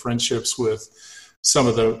some good friendships with some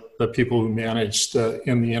of the people who managed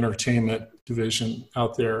in the entertainment division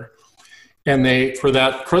out there. And for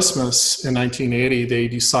that Christmas in 1980, they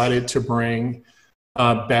decided to bring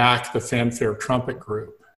back the Fanfare Trumpet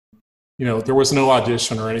Group. There was no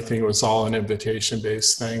audition or anything. It was all an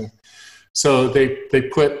invitation-based thing. So they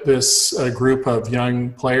put this group of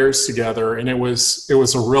young players together, and it was a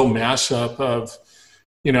real mashup of,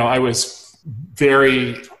 I was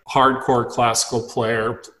very hardcore classical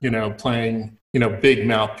player, playing, big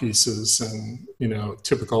mouthpieces and,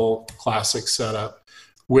 typical classic setup,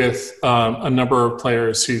 with a number of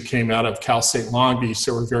players who came out of Cal State Long Beach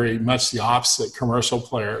that were very much the opposite, commercial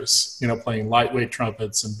players, playing lightweight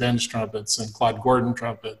trumpets and bench trumpets and Claude Gordon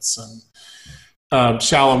trumpets and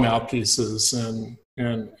shallow mouthpieces and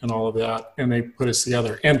all of that. And they put us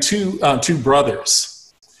together. And two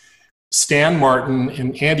brothers, Stan Martin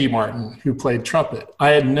and Andy Martin, who played trumpet. I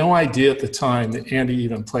had no idea at the time that Andy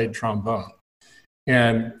even played trombone.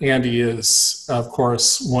 And Andy is, of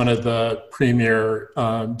course, one of the premier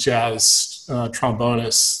jazz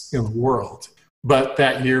trombonists in the world. But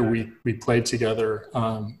that year we played together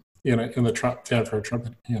in the fanfare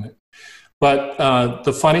trumpet unit. But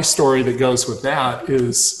the funny story that goes with that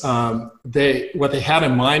is what they had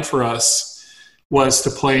in mind for us was to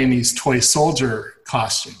play in these toy soldier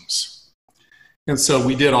costumes. And so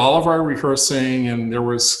we did all of our rehearsing, and there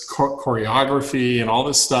was choreography and all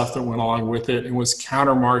this stuff that went along with it. It was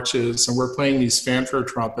counter marches, and we're playing these fanfare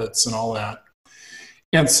trumpets and all that.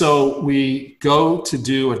 And so we go to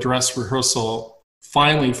do a dress rehearsal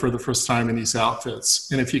finally for the first time in these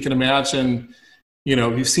outfits. And if you can imagine,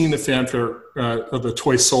 you've seen the fanfare of the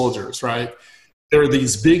toy soldiers, right? There are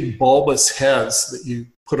these big bulbous heads that you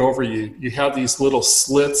put over you. You have these little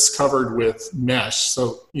slits covered with mesh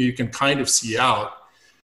so you can kind of see out.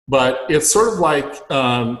 But it's sort of like,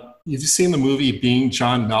 you've seen the movie Being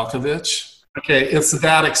John Malkovich? Okay, it's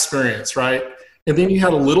that experience, right? And then you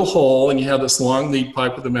had a little hole, and you had this long lead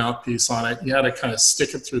pipe with a mouthpiece on it. You had to kind of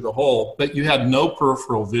stick it through the hole, but you had no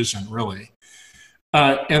peripheral vision, really.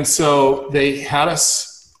 And so they had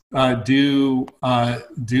us do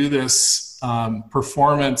this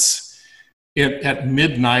performance at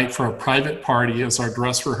midnight for a private party as our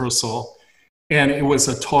dress rehearsal. And it was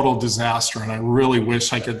a total disaster. And I really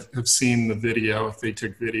wish I could have seen the video if they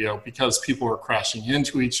took video, because people were crashing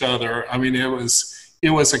into each other. I mean, it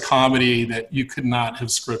was a comedy that you could not have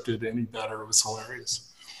scripted any better. It was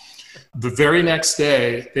hilarious. The very next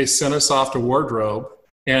day, they sent us off to wardrobe,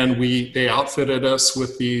 and they outfitted us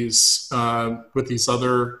with these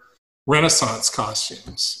other Renaissance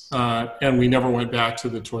costumes, and we never went back to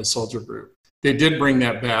the toy soldier group. They did bring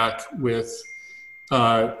that back with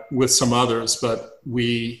some others, but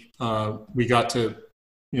we got to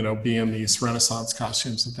be in these Renaissance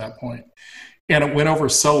costumes at that point. And it went over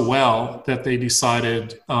so well that they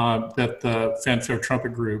decided that the fanfare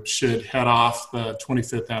trumpet group should head off the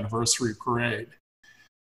 25th anniversary parade.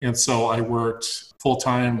 And so I worked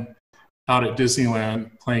full-time out at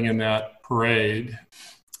Disneyland playing in that parade.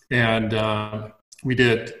 And we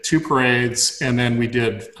did 2 parades, and then we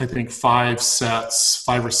did, I think, 5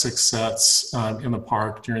 or 6 sets in the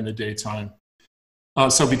park during the daytime.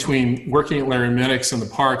 So between working at Larry Minnick's in the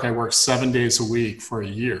park, I worked 7 days a week for a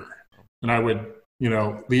year. And I would,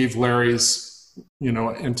 leave Larry's,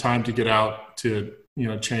 in time to get out to,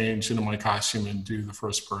 change into my costume and do the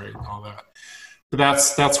first parade and all that. But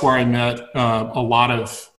that's where I met a lot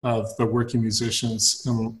of the working musicians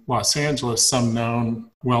in Los Angeles,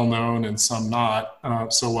 some well-known, and some not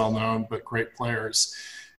so well-known, but great players.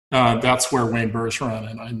 That's where Wayne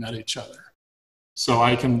Bergeron and I met each other. So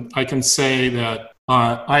I can say that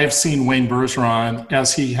I have seen Wayne Bergeron,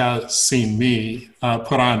 as he has seen me,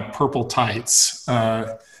 put on purple tights.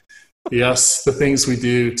 Yes, the things we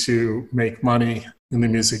do to make money in the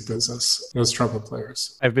music business as trumpet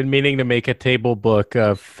players. I've been meaning to make a table book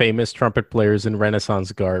of famous trumpet players in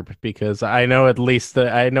Renaissance garb, because I know at least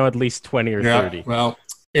 20 or 30. Well,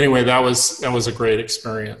 anyway, that was a great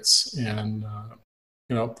experience, and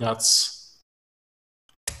that's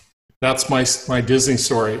my Disney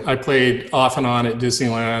story. I played off and on at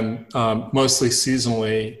Disneyland, mostly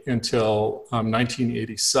seasonally, until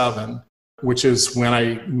 1987, which is when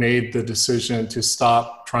I made the decision to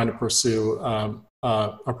stop trying to pursue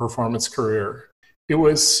a performance career. It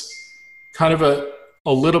was kind of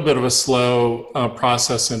a little bit of a slow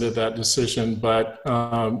process into that decision, but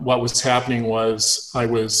what was happening was I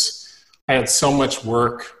had so much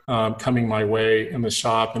work coming my way in the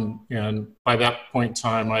shop, and by that point in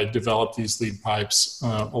time, I had developed these lead pipes,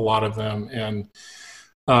 a lot of them, and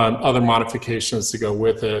other modifications to go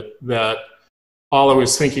with it, that all I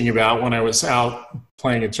was thinking about when I was out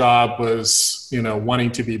playing a job was,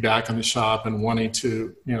 wanting to be back in the shop and wanting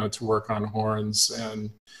to, to work on horns.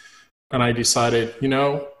 And I decided,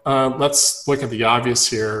 let's look at the obvious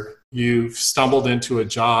here. You've stumbled into a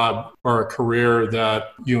job or a career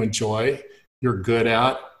that you enjoy, you're good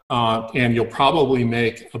at, and you'll probably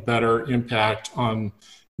make a better impact on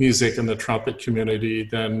music and the trumpet community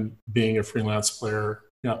than being a freelance player.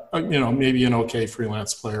 Maybe an okay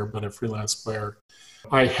freelance player, but a freelance player.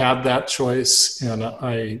 I had that choice, and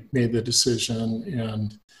I made the decision,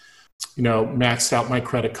 and maxed out my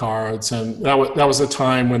credit cards. And that was a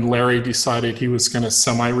time when Larry decided he was going to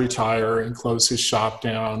semi-retire and close his shop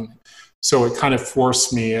down. So it kind of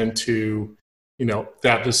forced me into,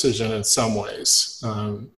 that decision in some ways.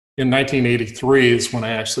 In 1983 is when I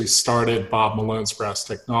actually started Bob Malone's Brass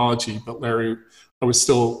Technology, but I was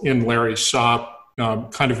still in Larry's shop,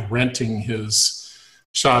 kind of renting his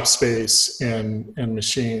shop space and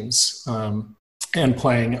machines. and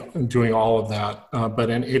playing and doing all of that. But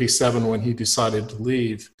in 87, when he decided to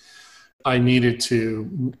leave, I needed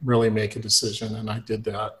to really make a decision, and I did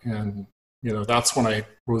that. And, that's when I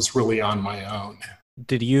was really on my own.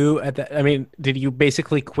 Did you did you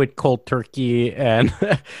basically quit cold turkey and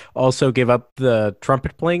also give up the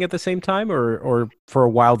trumpet playing at the same time, or for a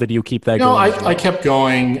while did you keep that No, going? I kept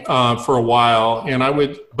going for a while, and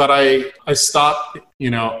I stopped.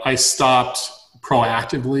 I stopped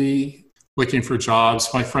proactively looking for jobs.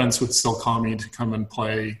 My friends would still call me to come and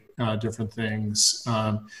play different things.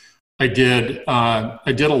 I did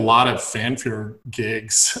a lot of fanfare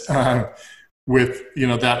gigs. With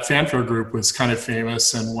that fanfare group was kind of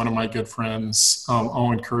famous, and one of my good friends,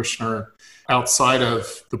 Owen Kirshner, outside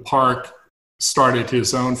of the park, started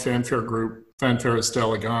his own fanfare group, Fanfares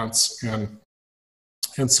d'Elegance,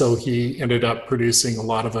 and so he ended up producing a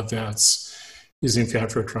lot of events using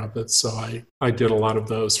fanfare trumpets. So I did a lot of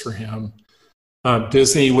those for him.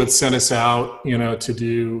 Disney would send us out, to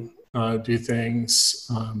do things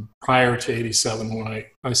prior to 87 when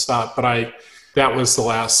I stopped, but that was the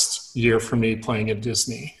last year for me playing at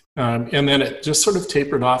Disney. And then it just sort of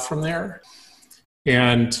tapered off from there.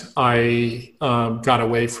 And I got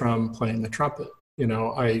away from playing the trumpet.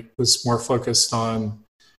 I was more focused on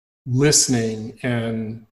listening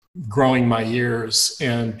and growing my ears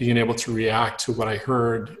and being able to react to what I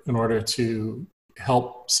heard in order to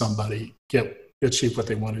help somebody achieve what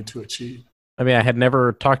they wanted to achieve. I mean, I had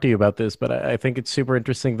never talked to you about this, but I think it's super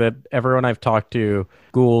interesting that everyone I've talked to,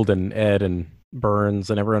 Gould and Ed and Burns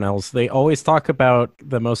and everyone else, they always talk about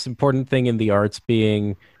the most important thing in the arts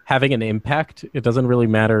being having an impact. It doesn't really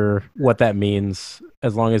matter what that means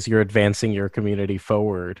as long as you're advancing your community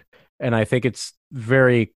forward. And I think it's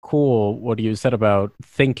very cool what you said about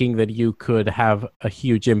thinking that you could have a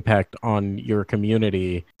huge impact on your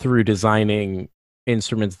community through designing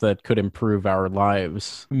instruments that could improve our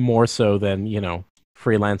lives more so than,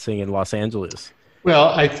 freelancing in Los Angeles. Well,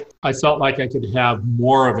 I felt like I could have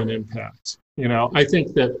more of an impact. I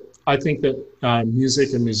think that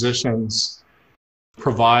music and musicians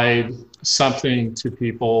provide something to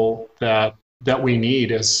people that we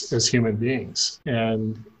need as human beings,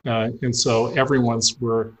 and so everyone's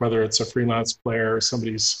work, whether it's a freelance player, or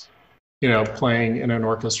somebody's playing in an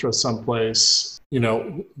orchestra someplace,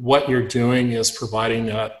 what you're doing is providing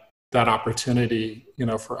that opportunity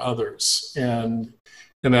for others, and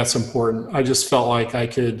that's important. I just felt like I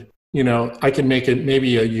could make it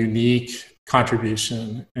maybe a unique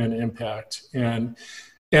contribution and impact. And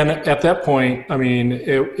at that point, I mean,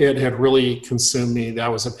 it had really consumed me.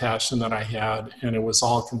 That was a passion that I had, and it was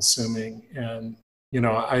all consuming. And,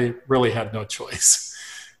 I really had no choice.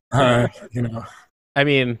 I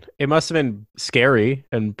mean, it must have been scary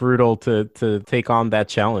and brutal to take on that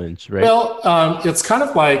challenge, right? Well, it's kind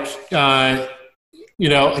of like,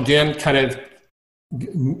 again, kind of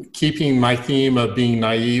keeping my theme of being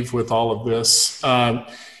naive with all of this.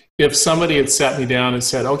 If somebody had sat me down and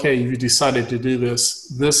said, okay, you decided to do this,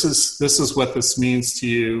 this is what this means to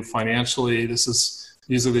you financially,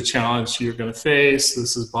 these are the challenges you're going to face,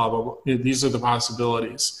 this is blah, blah, blah, these are the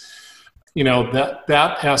possibilities.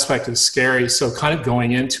 That aspect is scary. So kind of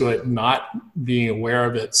going into it, not being aware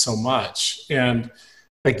of it so much. And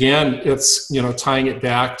again, it's, tying it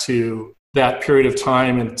back to that period of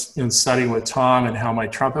time in studying with Tom and how my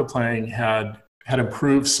trumpet playing had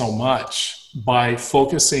improved so much by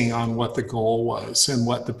focusing on what the goal was and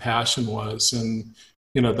what the passion was and,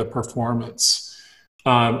 the performance.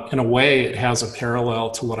 In a way, it has a parallel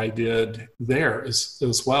to what I did there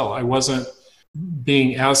as well. I wasn't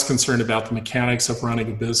being as concerned about the mechanics of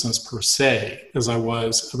running a business per se as I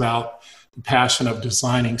was about the passion of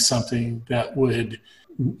designing something that would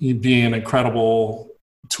be an incredible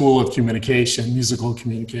tool of communication, musical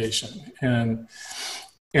communication. And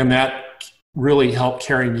that really helped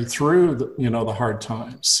carry me through the hard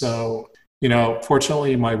times. So,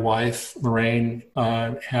 fortunately, my wife, Lorraine,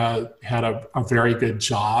 had a very good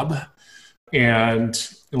job. And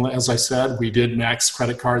as I said, we did max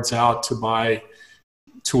credit cards out to buy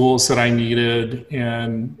tools that I needed.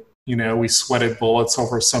 And, we sweated bullets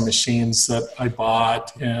over some machines that I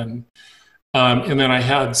bought. And then I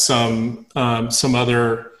had some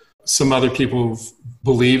other people who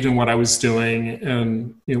believed in what I was doing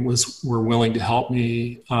and were willing to help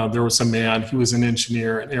me. There was a man, he was an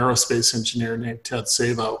engineer, an aerospace engineer named Ted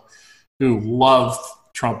Savo, who loved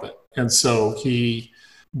trumpet. And so he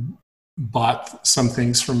bought some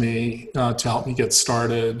things for me to help me get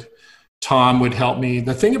started. Tom would help me.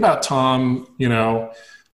 The thing about Tom,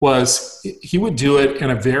 was he would do it in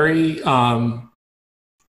a very kind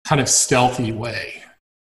of stealthy way.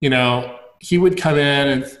 he would come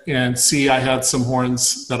in and see I had some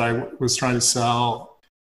horns that I was trying to sell,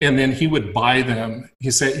 and then he would buy them.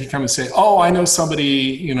 He'd come and say, "Oh, I know somebody,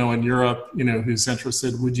 you know, in Europe, you know, who's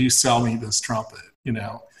interested. Would you sell me this trumpet?" You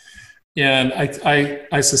know, and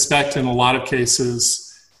I suspect in a lot of cases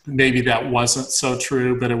maybe that wasn't so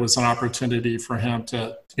true, but it was an opportunity for him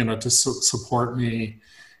to, you know, to support me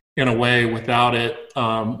in a way without it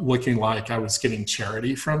looking like I was getting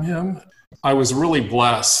charity from him. I was really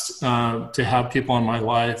blessed to have people in my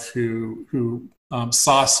life who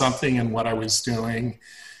saw something in what I was doing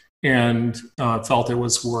and felt it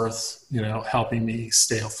was worth, you know, helping me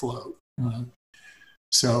stay afloat.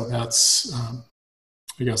 So that's,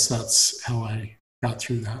 I guess that's how I got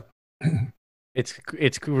through that.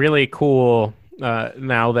 It's really cool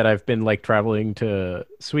now that I've been like traveling to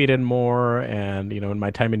Sweden more, and you know, in my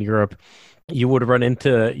time in Europe, you would run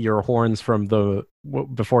into your horns from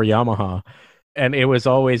before Yamaha, and it was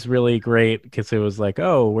always really great because it was like,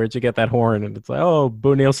 oh, where'd you get that horn? And it's like, oh,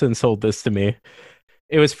 Bo Nielsen sold this to me.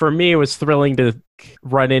 It was, for me, it was thrilling to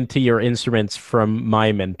run into your instruments from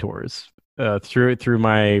my mentors particularly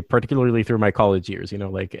through my college years. You know,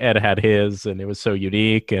 like Ed had his, and it was so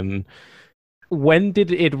unique. And when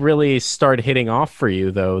did it really start hitting off for you,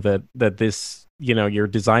 though, that this, you know, your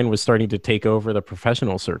design was starting to take over the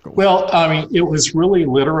professional circle? Well, I mean, it was really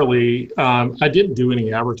literally, I didn't do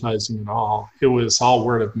any advertising at all. It was all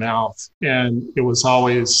word of mouth. And it was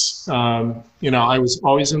always, you know, I was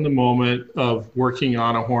always in the moment of working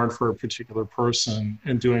on a horn for a particular person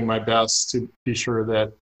and doing my best to be sure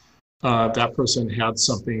that that person had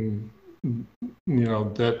something, you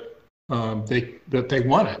know, that they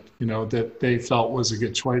wanted, you know, that they felt was a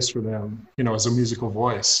good choice for them, you know, as a musical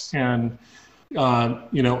voice. And,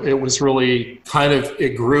 you know, it was really kind of,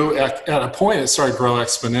 it grew at a point, it started to grow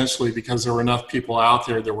exponentially because there were enough people out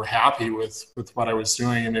there that were happy with what I was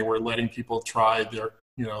doing, and they were letting people try their,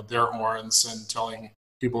 you know, their horns and telling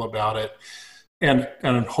people about it. And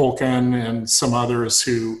Holken and some others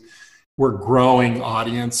who were growing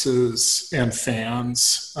audiences and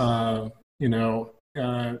fans, you know,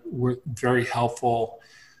 were very helpful.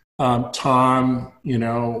 Tom, you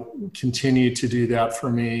know, continued to do that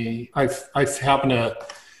for me. I've happened to,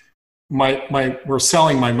 we're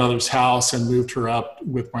selling my mother's house and moved her up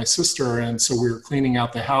with my sister. And so we were cleaning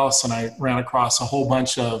out the house, and I ran across a whole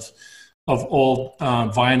bunch of old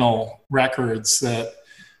vinyl records that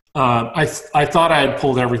I thought I had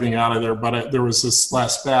pulled everything out of there, but there was this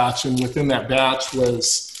last batch, and within that batch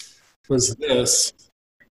was this.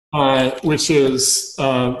 Which is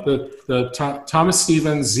the Thomas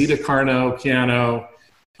Stevens Zeta Carno piano,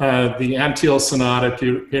 the Antil Sonata,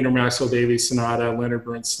 Peter Maxwell Davies Sonata, Leonard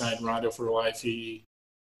Bernstein Rondo for Life.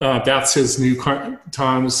 That's his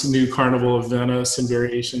Tom's new Carnival of Venice and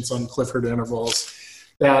variations on Clifford intervals.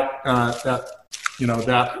 That you know,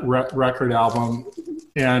 that record album,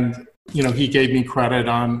 and you know, he gave me credit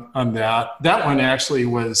on that. That one actually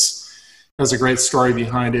has a great story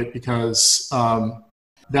behind it because.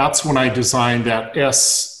 That's when I designed that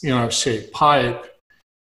S, you know, shaped pipe.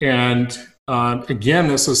 And again,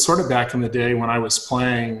 this was sort of back in the day when I was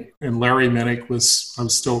playing, and Larry Minnick I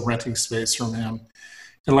was still renting space from him.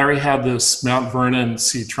 And Larry had this Mount Vernon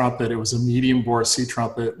C trumpet. It was a medium bore C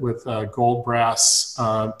trumpet with a gold brass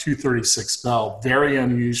 236 bell, very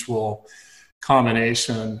unusual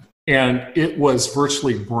combination. And it was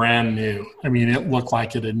virtually brand new. I mean, it looked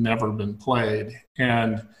like it had never been played.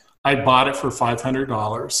 And I bought it for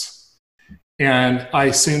 $500, and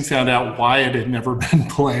I soon found out why it had never been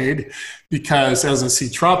played, because as a C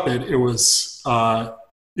trumpet, it was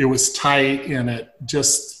tight, and it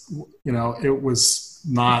just, you know, it was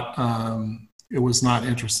not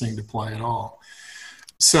interesting to play at all.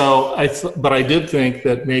 So but I did think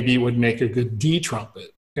that maybe it would make a good D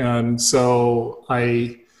trumpet, and so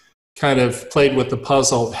I kind of played with the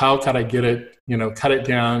puzzle of how could I get it, you know, cut it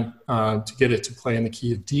down to get it to play in the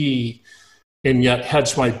key of D, and yet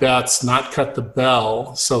hedge my bets, not cut the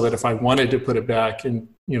bell, so that if I wanted to put it back in,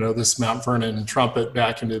 you know, this Mount Vernon trumpet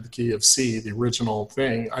back into the key of C, the original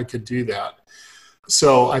thing, I could do that.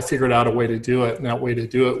 So I figured out a way to do it, and that way to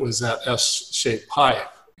do it was that S-shaped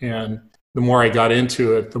pipe. And the more I got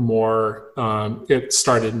into it, the more it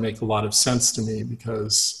started to make a lot of sense to me,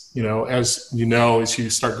 because you know, as you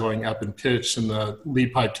start going up in pitch and the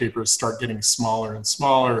lead pipe tapers start getting smaller and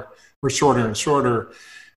smaller, or shorter and shorter,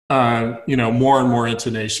 you know, more and more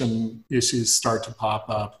intonation issues start to pop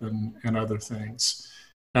up and other things.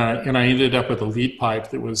 And I ended up with a lead pipe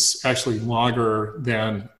that was actually longer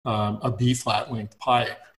than a B-flat length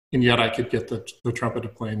pipe, and yet I could get the trumpet to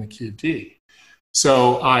play in the key of D.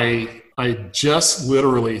 So I I just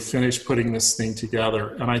literally finished putting this thing together.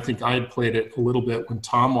 And I think I had played it a little bit when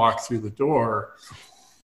Tom walked through the door,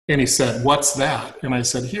 and he said, "What's that?" And I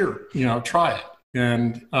said, "Here, try it."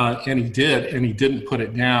 And he did, and he didn't put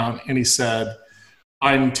it down. And he said,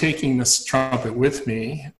 "I'm taking this trumpet with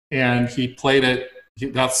me." And he played it.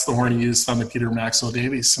 That's the horn he used on the Peter Maxwell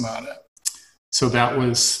Davies Sonata. So that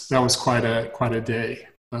was quite a day.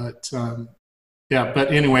 But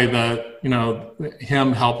but anyway,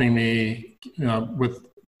 him helping me, with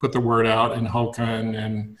put the word out, and Håkan,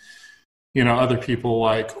 and other people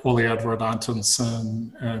like Ole Edvard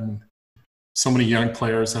Antonsen, and so many young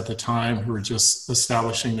players at the time who were just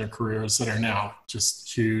establishing their careers that are now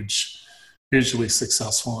just hugely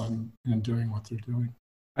successful in doing what they're doing.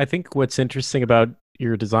 I think what's interesting about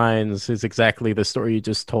your designs is exactly the story you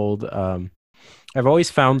just told. I've always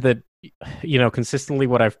found that, consistently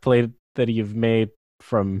what I've played that you've made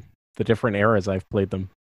from the different eras I've played them,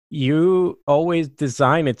 you always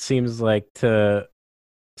design, it seems like, to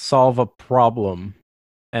solve a problem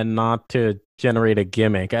and not to generate a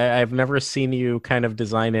gimmick. I've never seen you kind of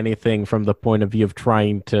design anything from the point of view of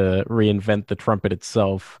trying to reinvent the trumpet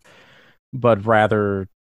itself, but rather,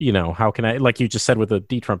 how can I, like you just said with a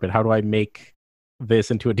D trumpet, how do I make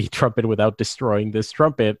this into a D trumpet without destroying this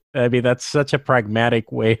trumpet? I mean, that's such a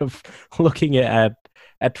pragmatic way of looking at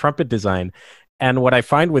trumpet design. And what I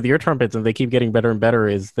find with your trumpets, and they keep getting better and better,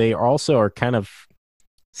 is they also are kind of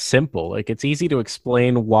simple. Like, it's easy to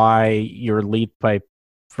explain why your lead pipe,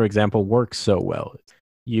 for example, works so well.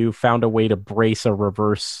 You found a way to brace a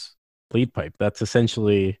reverse lead pipe. That's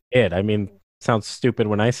essentially it. I mean, sounds stupid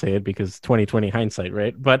when I say it because 2020 hindsight,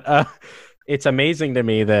 right? But it's amazing to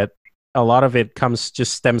me that a lot of it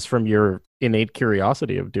stems from your innate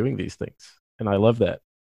curiosity of doing these things. And I love that.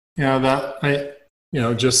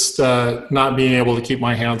 Just not being able to keep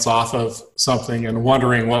my hands off of something and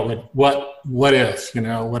wondering what if, what if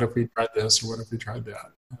we tried this, or what if we tried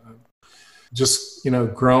that?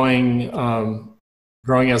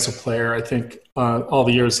 Growing as a player, I think all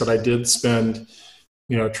the years that I did spend,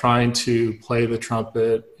 trying to play the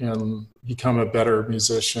trumpet and become a better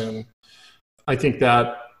musician, I think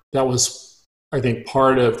that was,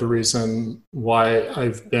 part of the reason why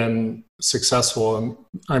I've been successful.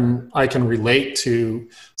 And I can relate to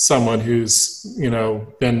someone who's,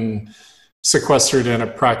 been sequestered in a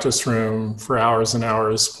practice room for hours and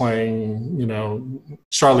hours playing,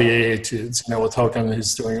 Charlier etudes, with Håkan,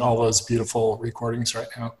 who's doing all those beautiful recordings right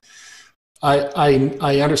now.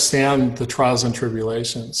 I understand the trials and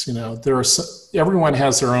tribulations. Everyone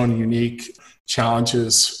has their own unique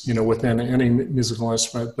challenges, within any musical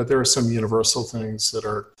instrument, but there are some universal things that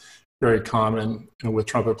are very common, with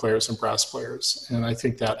trumpet players and brass players. And I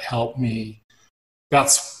think that helped me.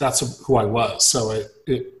 That's who I was. So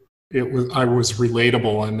I was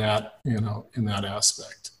relatable in that, in that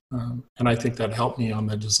aspect. And I think that helped me on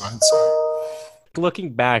the design side.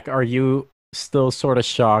 Looking back, are you still sort of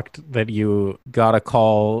shocked that you got a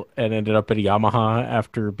call and ended up at Yamaha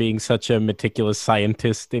after being such a meticulous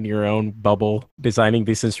scientist in your own bubble, designing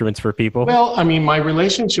these instruments for people? Well, I mean, my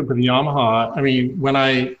relationship with Yamaha,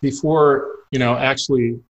 before,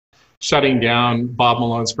 actually shutting down Bob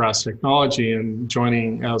Malone's Brass Technology and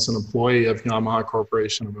joining as an employee of Yamaha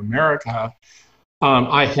Corporation of America,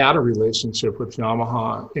 I had a relationship with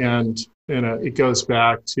Yamaha, and it goes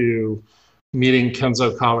back to meeting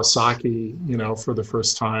Kenzo Kawasaki, for the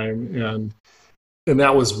first time, and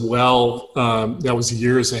that was that was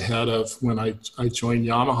years ahead of when I joined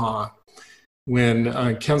Yamaha. When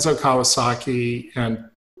Kenzo Kawasaki and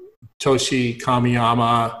Toshi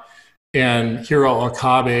Kamiyama and Hiro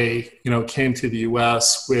Okabe, came to the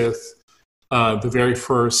U.S. with the very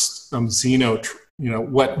first Xeno,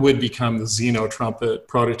 what would become the Xeno trumpet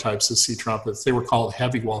prototypes of C trumpets. They were called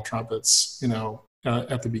heavy wall trumpets,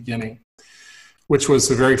 at the beginning, which was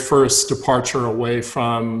the very first departure away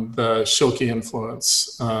from the Schilke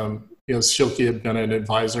influence. Schilke had been an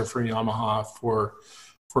advisor for Yamaha for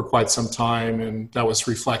quite some time, and that was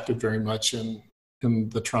reflected very much in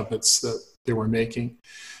the trumpets that they were making.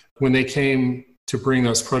 When they came to bring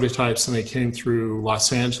those prototypes, and they came through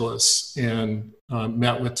Los Angeles and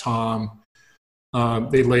met with Tom,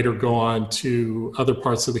 they later go on to other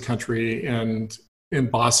parts of the country, and in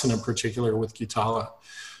Boston in particular with Gitala.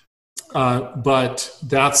 But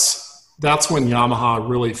that's when Yamaha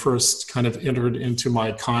really first kind of entered into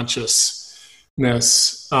my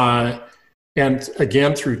consciousness. And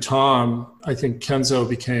again, through Tom, I think Kenzo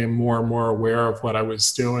became more and more aware of what I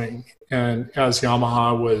was doing. And as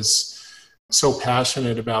Yamaha was so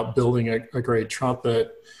passionate about building a great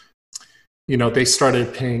trumpet, they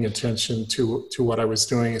started paying attention to what I was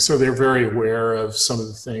doing. So they're very aware of some of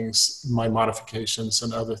the things, my modifications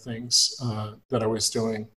and other things that I was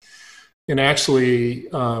doing. And actually,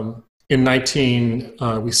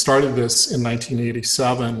 we started this in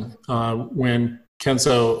 1987 when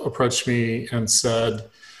Kenzo approached me and said,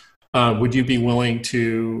 would you be willing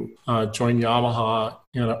to join Yamaha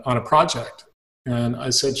on a project? And I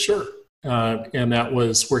said, sure. And that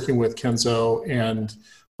was working with Kenzo and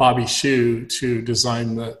Bobby Hsu to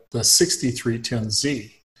design the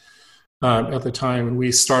 6310Z at the time. And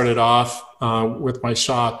we started off with my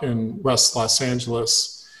shop in West Los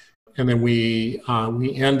Angeles. And then we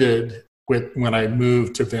ended with when I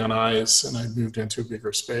moved to Van Nuys and I moved into a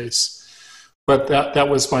bigger space. But that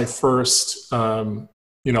was my first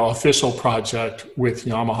official project with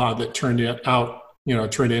Yamaha that turned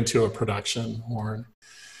into a production horn.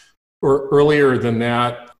 Or earlier than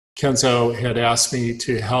that, Kenzo had asked me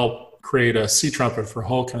to help create a C trumpet for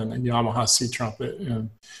Holken, a Yamaha C trumpet, and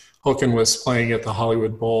Holken was playing at the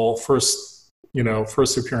Hollywood Bowl, first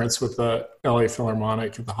appearance with the LA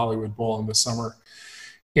Philharmonic at the Hollywood Bowl in the summer.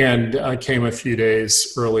 And I came a few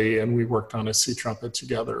days early and we worked on a C trumpet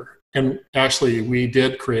together. And actually we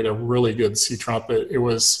did create a really good C trumpet. It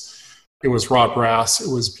was raw brass. It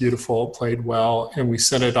was beautiful, played well. And we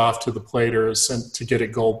sent it off to the platers and to get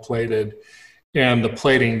it gold plated. And the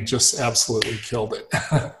plating just absolutely killed it.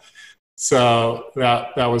 So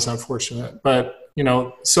that was unfortunate. But,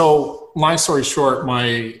 so long story short,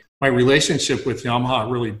 my relationship with Yamaha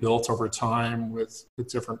really built over time with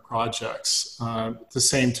different projects. At the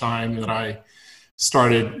same time that I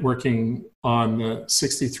started working on the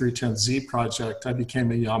 6310Z project, I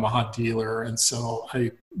became a Yamaha dealer. And so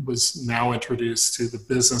I was now introduced to the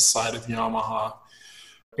business side of Yamaha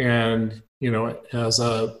and, as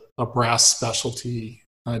a brass specialty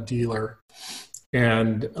dealer.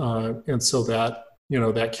 And so that,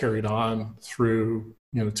 that carried on through,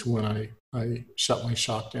 to when I shut my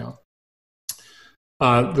shop down.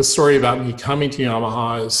 The story about me coming to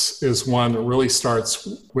Yamaha is one that really starts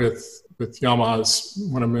with one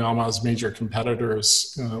of Yamaha's major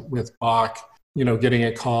competitors, with Bach, getting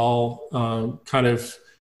a call, kind of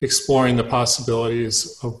exploring the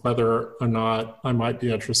possibilities of whether or not I might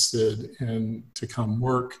be interested in to come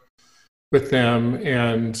work with them.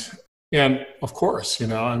 And of course,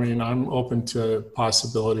 I'm open to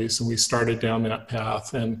possibilities. And we started down that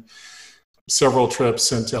path and several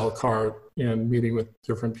trips into Elkhart and meeting with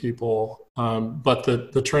different people. But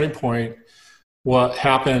the turning point, what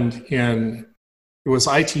happened it was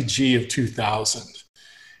ITG of 2000.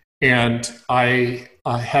 And I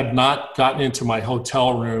had not gotten into my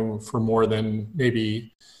hotel room for more than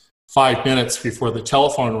maybe 5 minutes before the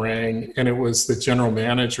telephone rang, and it was the general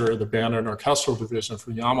manager of the band and orchestral division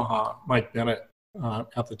for Yamaha, Mike Bennett,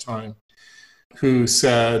 at the time, who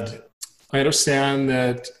said, I understand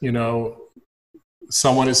that,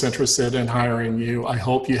 someone is interested in hiring you. I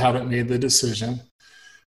hope you haven't made the decision.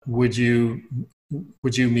 Would you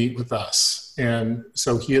meet with us? And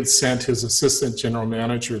so he had sent his assistant general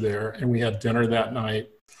manager there, and we had dinner that night.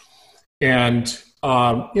 And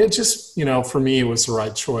it just, for me, it was the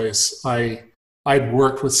right choice. I'd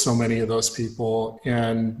worked with so many of those people,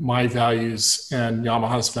 and my values and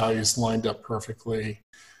Yamaha's values lined up perfectly.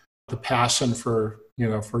 The passion for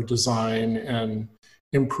design and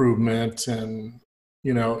improvement, and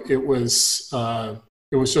it was the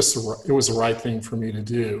right thing for me to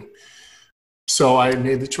do. So I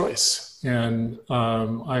made the choice, and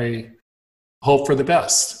I hope for the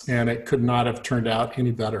best, and it could not have turned out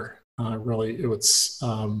any better. Really, it was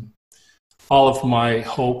all of my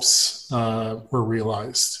hopes were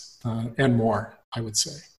realized, and more, I would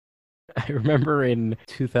say. I remember in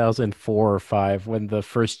 2004 or 5 when the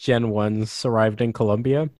first Gen 1s arrived in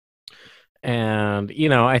Colombia. And,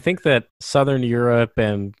 I think that Southern Europe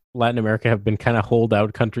and Latin America have been kind of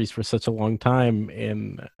holdout countries for such a long time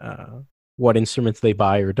in what instruments they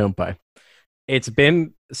buy or don't buy. It's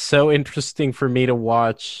been so interesting for me to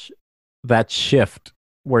watch that shift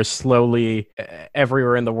where slowly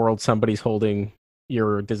everywhere in the world somebody's holding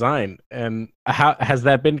your design. And how has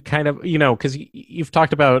that been kind of, because you've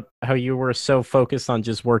talked about how you were so focused on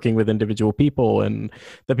just working with individual people, and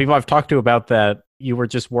the people I've talked to about that, you were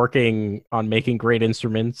just working on making great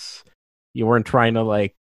instruments. You weren't trying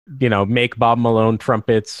to make Bob Malone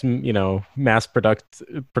trumpets, mass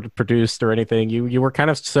produced or anything. You were kind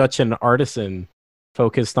of such an artisan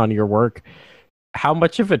focused on your work. How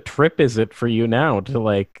much of a trip is it for you now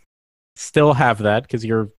to still have that, because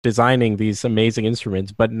you're designing these amazing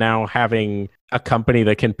instruments, but now having a company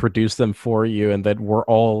that can produce them for you, and that we're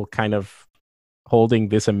all kind of holding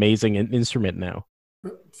this amazing instrument now?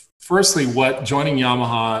 firstly, what joining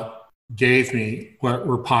Yamaha gave me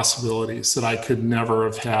were possibilities that I could never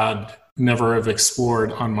have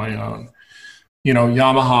explored on my own.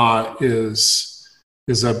 Yamaha is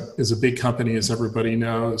a big company, as everybody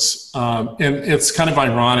knows, and it's kind of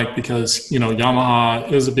ironic because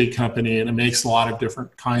Yamaha is a big company and it makes a lot of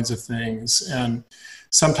different kinds of things, and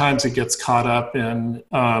sometimes it gets caught up in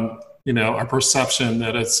a perception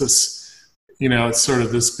that it's this, it's sort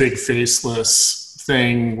of this big faceless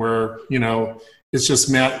thing where it's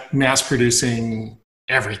just mass producing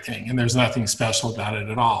everything, and there's nothing special about it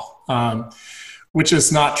at all. Which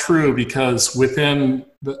is not true, because within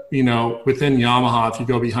Yamaha, if you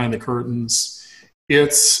go behind the curtains,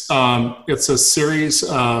 it's a series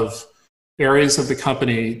of areas of the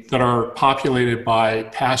company that are populated by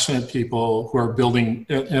passionate people who are building,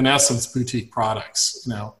 in essence, boutique products.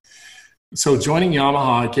 So joining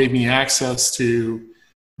Yamaha gave me access to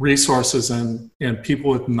resources and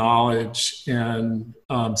people with knowledge and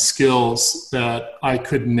skills that I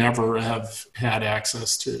could never have had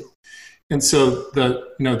access to. And so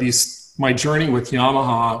my journey with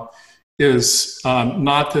Yamaha is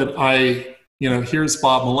not that here's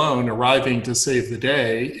Bob Malone arriving to save the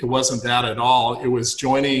day. It wasn't that at all. It was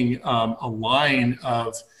joining a line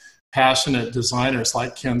of passionate designers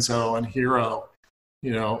like Kenzo and Hiro,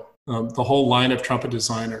 the whole line of trumpet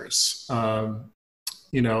designers,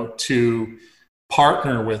 to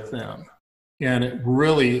partner with them. And it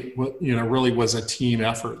really was a team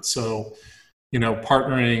effort. So,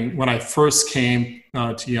 partnering, when I first came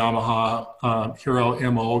to Yamaha, Hiro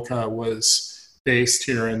Yamaoka was based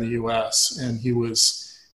here in the US, and he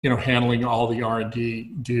was, handling all the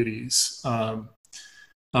R&D duties from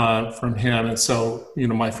him. And so,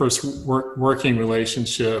 my first working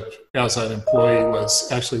relationship as an employee was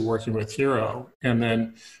actually working with Hiro. And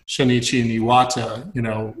then Shinichi Niwata,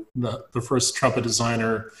 the first trumpet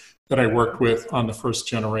designer that I worked with on the first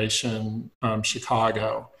generation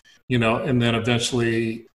Chicago. And then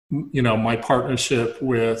eventually, my partnership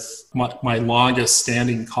with my longest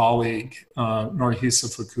standing colleague, Norihisa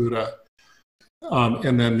Fukuda,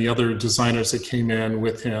 and then the other designers that came in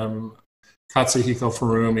with him, Katsuhiko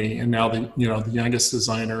Furumi, and now the youngest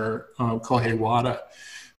designer, Kohei Wada.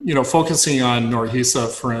 Focusing on Norihisa,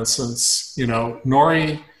 for instance,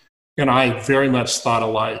 Nori and I very much thought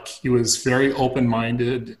alike. He was very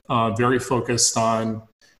open-minded, very focused on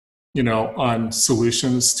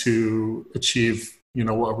solutions to achieve,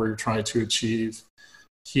 what we were trying to achieve.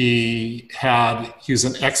 He's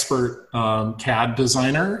an expert CAD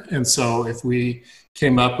designer. And so if we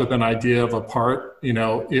came up with an idea of a part,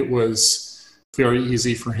 it was very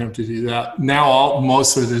easy for him to do that. Now,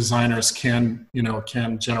 most of the designers can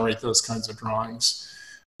generate those kinds of drawings.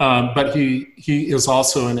 But he is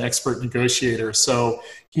also an expert negotiator. So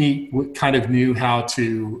he kind of knew how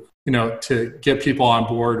to get people on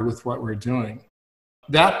board with what we're doing.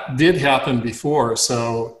 That did happen before.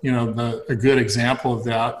 So, a good example of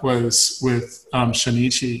that was with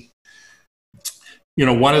Shinichi.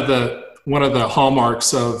 One of the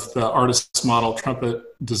hallmarks of the artist's model trumpet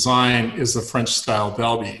design is the French style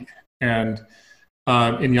bell bead. And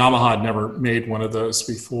Yamaha had never made one of those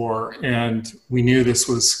before. And we knew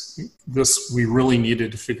we really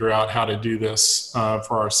needed to figure out how to do this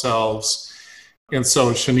for ourselves. And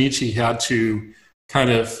so Shinichi had to kind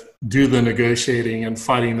of do the negotiating and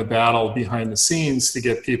fighting the battle behind the scenes to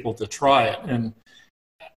get people to try it. And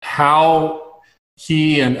how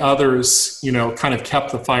he and others, kind of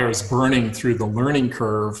kept the fires burning through the learning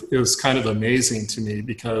curve is kind of amazing to me,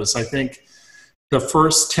 because I think the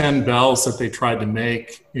first 10 bells that they tried to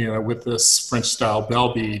make, with this French style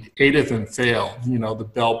bell bead, 8 of them failed. The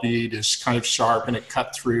bell bead is kind of sharp and it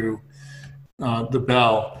cut through the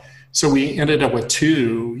bell. So we ended up with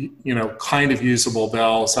 2, kind of usable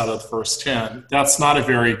bells out of the first 10. That's not a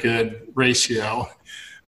very good ratio.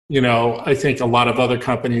 I think a lot of other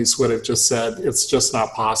companies would have just said, it's just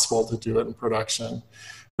not possible to do it in production.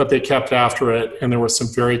 But they kept after it, and there were some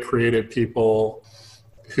very creative people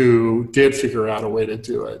who did figure out a way to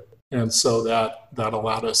do it. And so that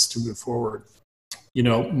allowed us to move forward.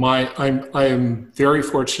 I am very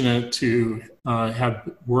fortunate to have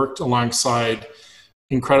worked alongside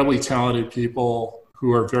incredibly talented people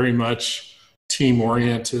who are very much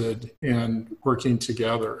team-oriented and working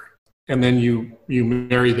together. And then you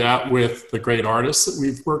marry that with the great artists that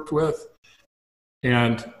we've worked with,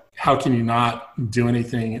 and how can you not do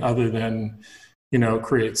anything other than,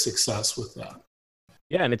 create success with that?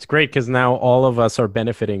 Yeah, and it's great because now all of us are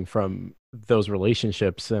benefiting from those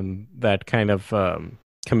relationships and that kind of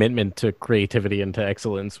commitment to creativity and to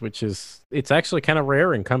excellence, it's actually kind of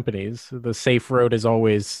rare in companies. The safe road is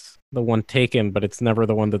always the one taken, but it's never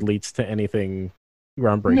the one that leads to anything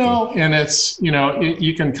groundbreaking. No, and it's,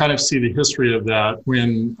 you can kind of see the history of that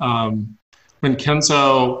when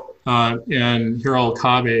Kenzo and Hiro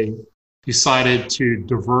Okabe decided to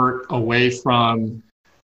divert away from,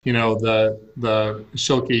 the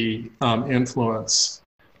Shoki influence.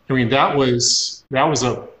 I mean, that was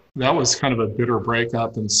kind of a bitter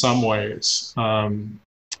breakup in some ways,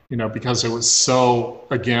 because it was so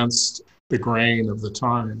against the grain of the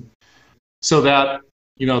time. So that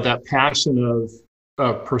passion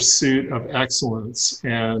of pursuit of excellence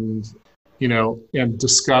and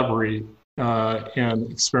discovery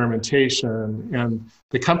and experimentation, and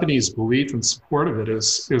the company's belief and support of it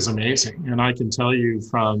is amazing. And I can tell you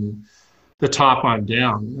from the top on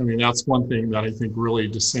down, I mean, that's one thing that I think really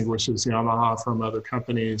distinguishes Yamaha from other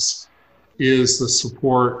companies, is the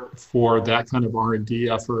support for that kind of R&D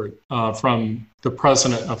effort from the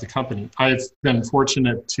president of the company. I've been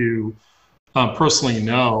fortunate to personally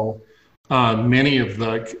know many of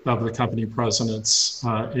the company presidents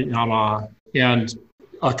at Yamaha, and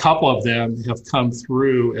a couple of them have come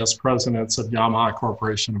through as presidents of Yamaha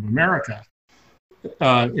Corporation of America.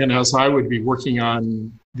 And as I would be working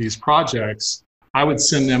on these projects, I would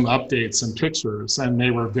send them updates and pictures, and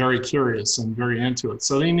they were very curious and very into it.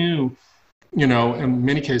 So they knew, in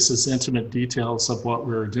many cases, intimate details of what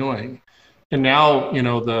we were doing. And now,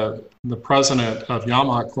 the president of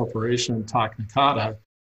Yamaha Corporation, Tak Nakata,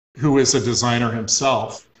 who is a designer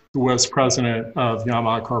himself, who was president of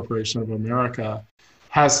Yamaha Corporation of America,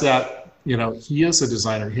 has that, he is a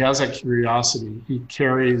designer. He has that curiosity. He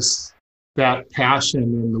carries that passion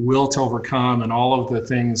and the will to overcome and all of the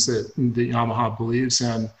things that Yamaha believes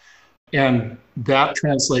in. And that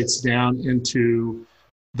translates down into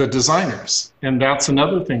the designers. And that's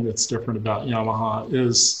another thing that's different about Yamaha,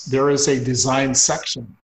 is there is a design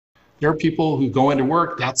section. There are people who go into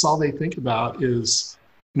work, that's all they think about is,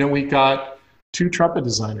 we got 2 trumpet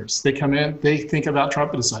designers. They come in, they think about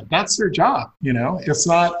trumpet design. That's their job, It's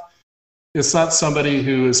not somebody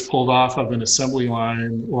who is pulled off of an assembly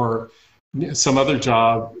line or some other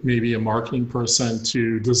job, maybe a marketing person,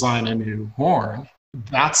 to design a new horn.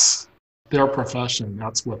 That's their profession.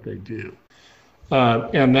 That's what they do.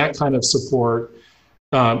 And that kind of support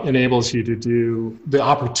enables you to do the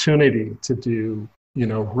opportunity to do,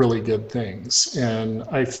 really good things. And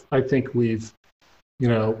I think we've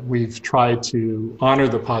tried to honor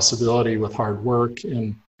the possibility with hard work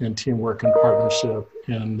and teamwork and partnership,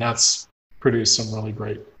 and that's produced some really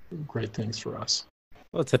great things for us.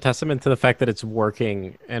 Well, it's a testament to the fact that it's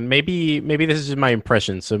working, and maybe this is just my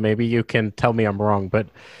impression, so maybe you can tell me I'm wrong, but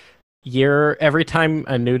every time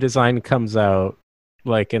a new design comes out,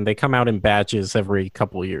 and they come out in batches every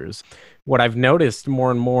couple of years, what I've noticed more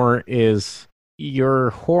and more is your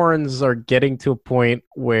horns are getting to a point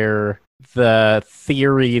where the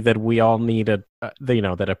theory that we all need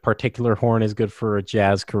that a particular horn is good for a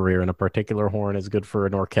jazz career and a particular horn is good for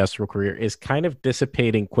an orchestral career is kind of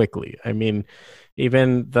dissipating quickly. I mean,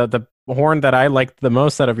 even the horn that I liked the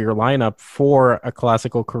most out of your lineup for a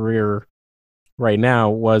classical career right now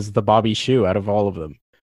was the Bobby Shoe out of all of them,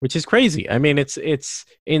 which is crazy. I mean, it's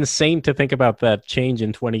insane to think about that change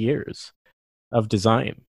in 20 years of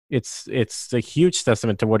design. It's a huge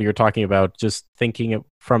testament to what you're talking about, just thinking it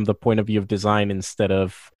from the point of view of design instead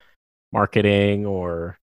of marketing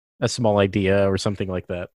or a small idea or something like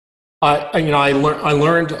that. I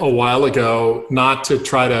learned a while ago not to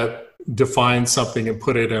try to define something and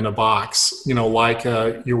put it in a box.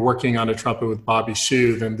 You're working on a trumpet with Bobby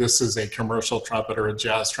Shoe, then this is a commercial trumpet or a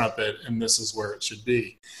jazz trumpet, and this is where it should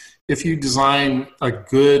be. If you design a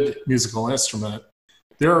good musical instrument,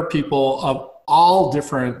 there are people of all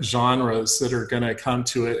different genres that are going to come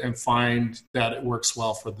to it and find that it works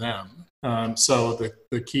well for them. So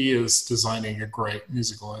the key is designing a great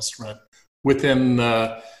musical instrument within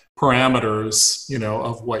the parameters,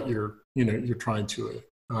 of what you're trying to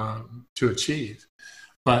achieve.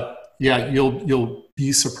 But yeah, you'll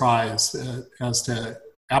be surprised as to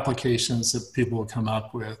applications that people will come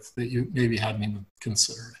up with that you maybe hadn't even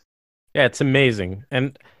considered. Yeah, it's amazing.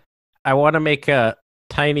 And I want to make a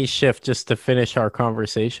tiny shift just to finish our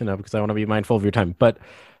conversation up because I want to be mindful of your time. But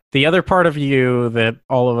the other part of you that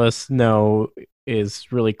all of us know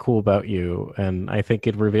is really cool about you, and I think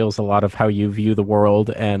it reveals a lot of how you view the world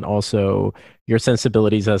and also your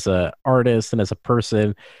sensibilities as an artist and as a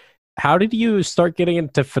person. How did you start getting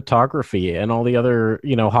into photography and all the other,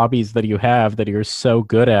 hobbies that you have that you're so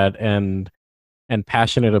good at and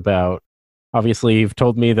passionate about? Obviously, you've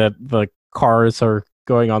told me that the cars are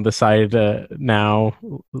going on the side now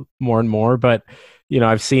more and more, but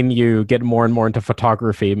I've seen you get more and more into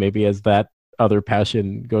photography, maybe as that other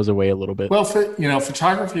passion goes away a little bit? Well,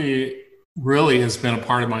 photography really has been a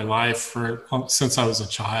part of my life since I was a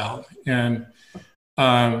child, and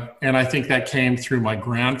I think that came through my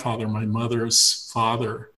grandfather, my mother's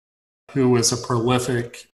father, who was a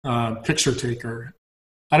prolific picture taker.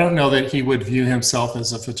 I don't know that he would view himself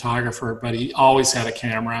as a photographer, but he always had a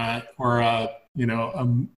camera or a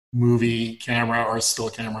movie camera or a still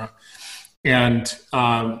camera. And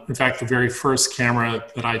in fact, the very first camera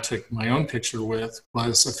that I took my own picture with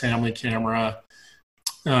was a family camera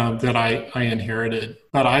that I inherited.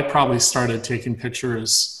 But I probably started taking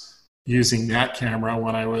pictures using that camera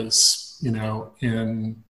when I was,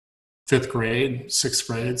 in 5th grade, 6th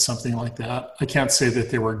grade, something like that. I can't say that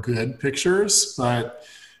they were good pictures, but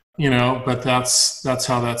that's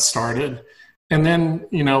how that started. And then,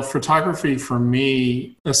 photography for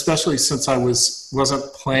me, especially since I wasn't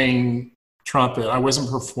playing trumpet, I wasn't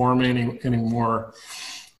performing anymore.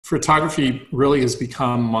 Photography really has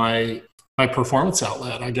become my performance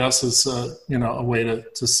outlet, I guess is a way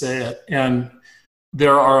to say it. And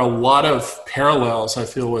there are a lot of parallels, I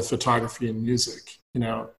feel, with photography and music.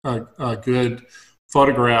 A good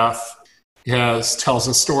photograph tells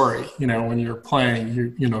a story. When you're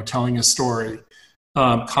playing, you're telling a story.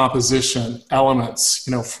 Composition, elements,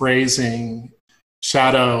 phrasing,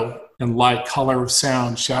 shadow and light, color of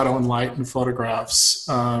sound, shadow and light in photographs.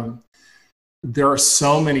 There are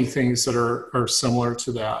so many things that are similar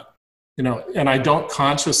to that. And I don't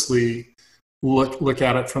consciously look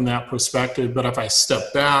at it from that perspective, but if I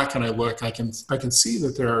step back and I look, I can see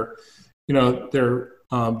that there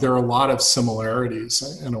are a lot of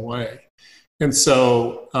similarities in a way. And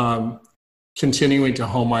so continuing to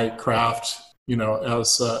hone my craft,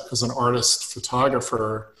 as an artist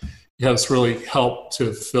photographer, has really helped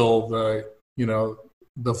to fill the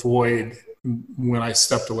void when I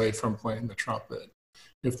stepped away from playing the trumpet,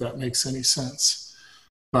 if that makes any sense.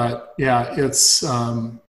 But yeah, it's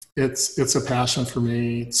a passion for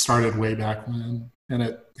me. It started way back when, and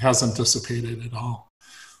it hasn't dissipated at all.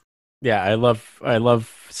 Yeah, I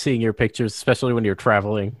love seeing your pictures, especially when you're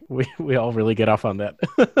traveling. We all really get off on that.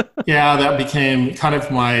 Yeah, that became kind of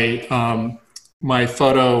my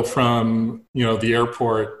photo from the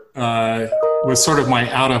airport was sort of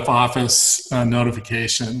my out of office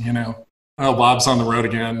notification. Oh, Bob's on the road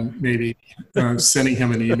again. Maybe sending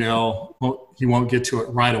him an email. Well, he won't get to it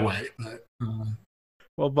right away, but.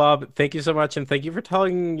 Well, Bob, thank you so much, and thank you for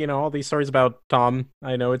telling all these stories about Tom.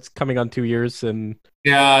 I know it's coming on 2 years, and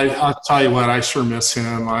yeah, I'll tell you what, I sure miss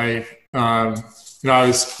him. I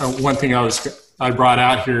was one thing I brought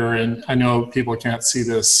out here, and I know people can't see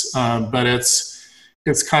this, but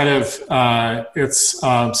it's kind of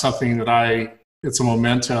something that it's a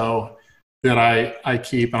memento that I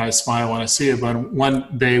keep, and I smile when I see it. But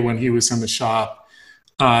one day when he was in the shop,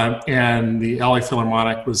 and the LA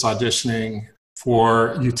Philharmonic was auditioning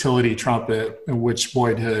for utility trumpet, which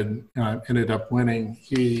Boyd had ended up winning.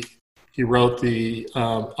 He wrote the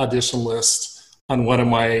audition list on one of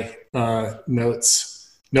my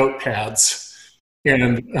notepads,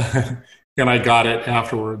 and I got it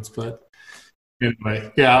afterwards. But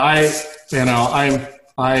anyway, yeah,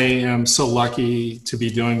 I am so lucky to be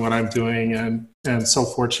doing what I'm doing, and so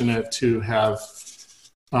fortunate to have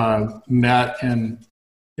met and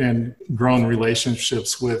grown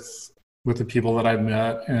relationships with the people that I've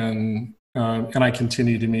met, and I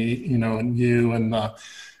continue to meet, and you and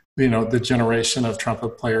the generation of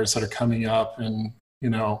trumpet players that are coming up, and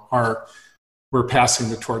we're passing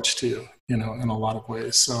the torch to, in a lot of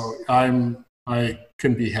ways. So I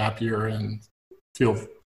couldn't be happier and feel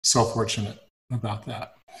so fortunate about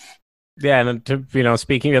that. Yeah, and to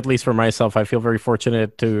speaking at least for myself, I feel very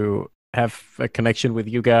fortunate to have a connection with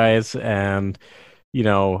you guys, and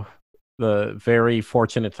the very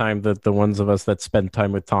fortunate time that the ones of us that spent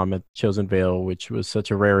time with Tom at Chosen Vale, which was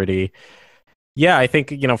such a rarity. Yeah, I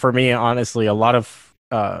think, for me, honestly, a lot of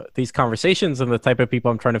these conversations and the type of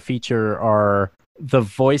people I'm trying to feature are the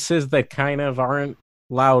voices that kind of aren't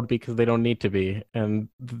loud because they don't need to be. And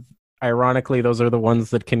ironically, those are the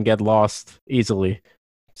ones that can get lost easily.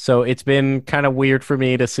 So it's been kind of weird for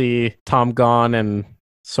me to see Tom gone, and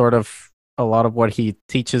sort of a lot of what he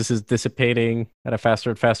teaches is dissipating at a faster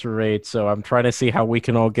and faster rate. So I'm trying to see how we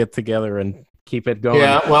can all get together and keep it going.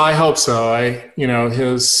 Yeah, well, I hope so.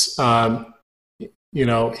 His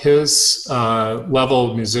level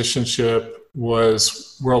of musicianship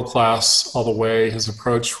was world-class all the way. His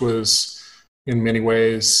approach was, in many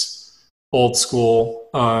ways, old school.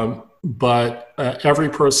 But every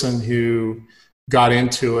person who got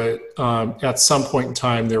into it, at some point in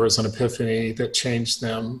time, there was an epiphany that changed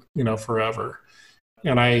them, forever.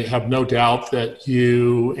 And I have no doubt that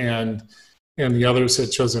you and and the others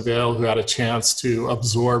at Chosen Vale who had a chance to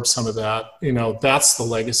absorb some of that, that's the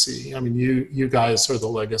legacy. I mean, you guys are the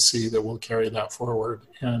legacy that will carry that forward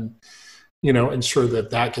and, ensure that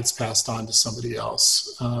that gets passed on to somebody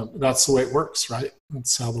else. That's the way it works, right?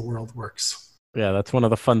 That's how the world works. Yeah, that's one of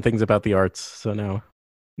the fun things about the arts. So now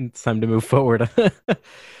it's time to move forward.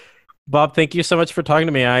 Bob, thank you so much for talking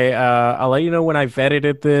to me. I'll let you know when I've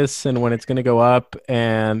edited this and when it's going to go up.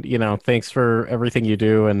 And thanks for everything you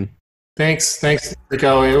do. And thanks,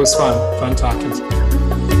 Rico. It was fun talking to you.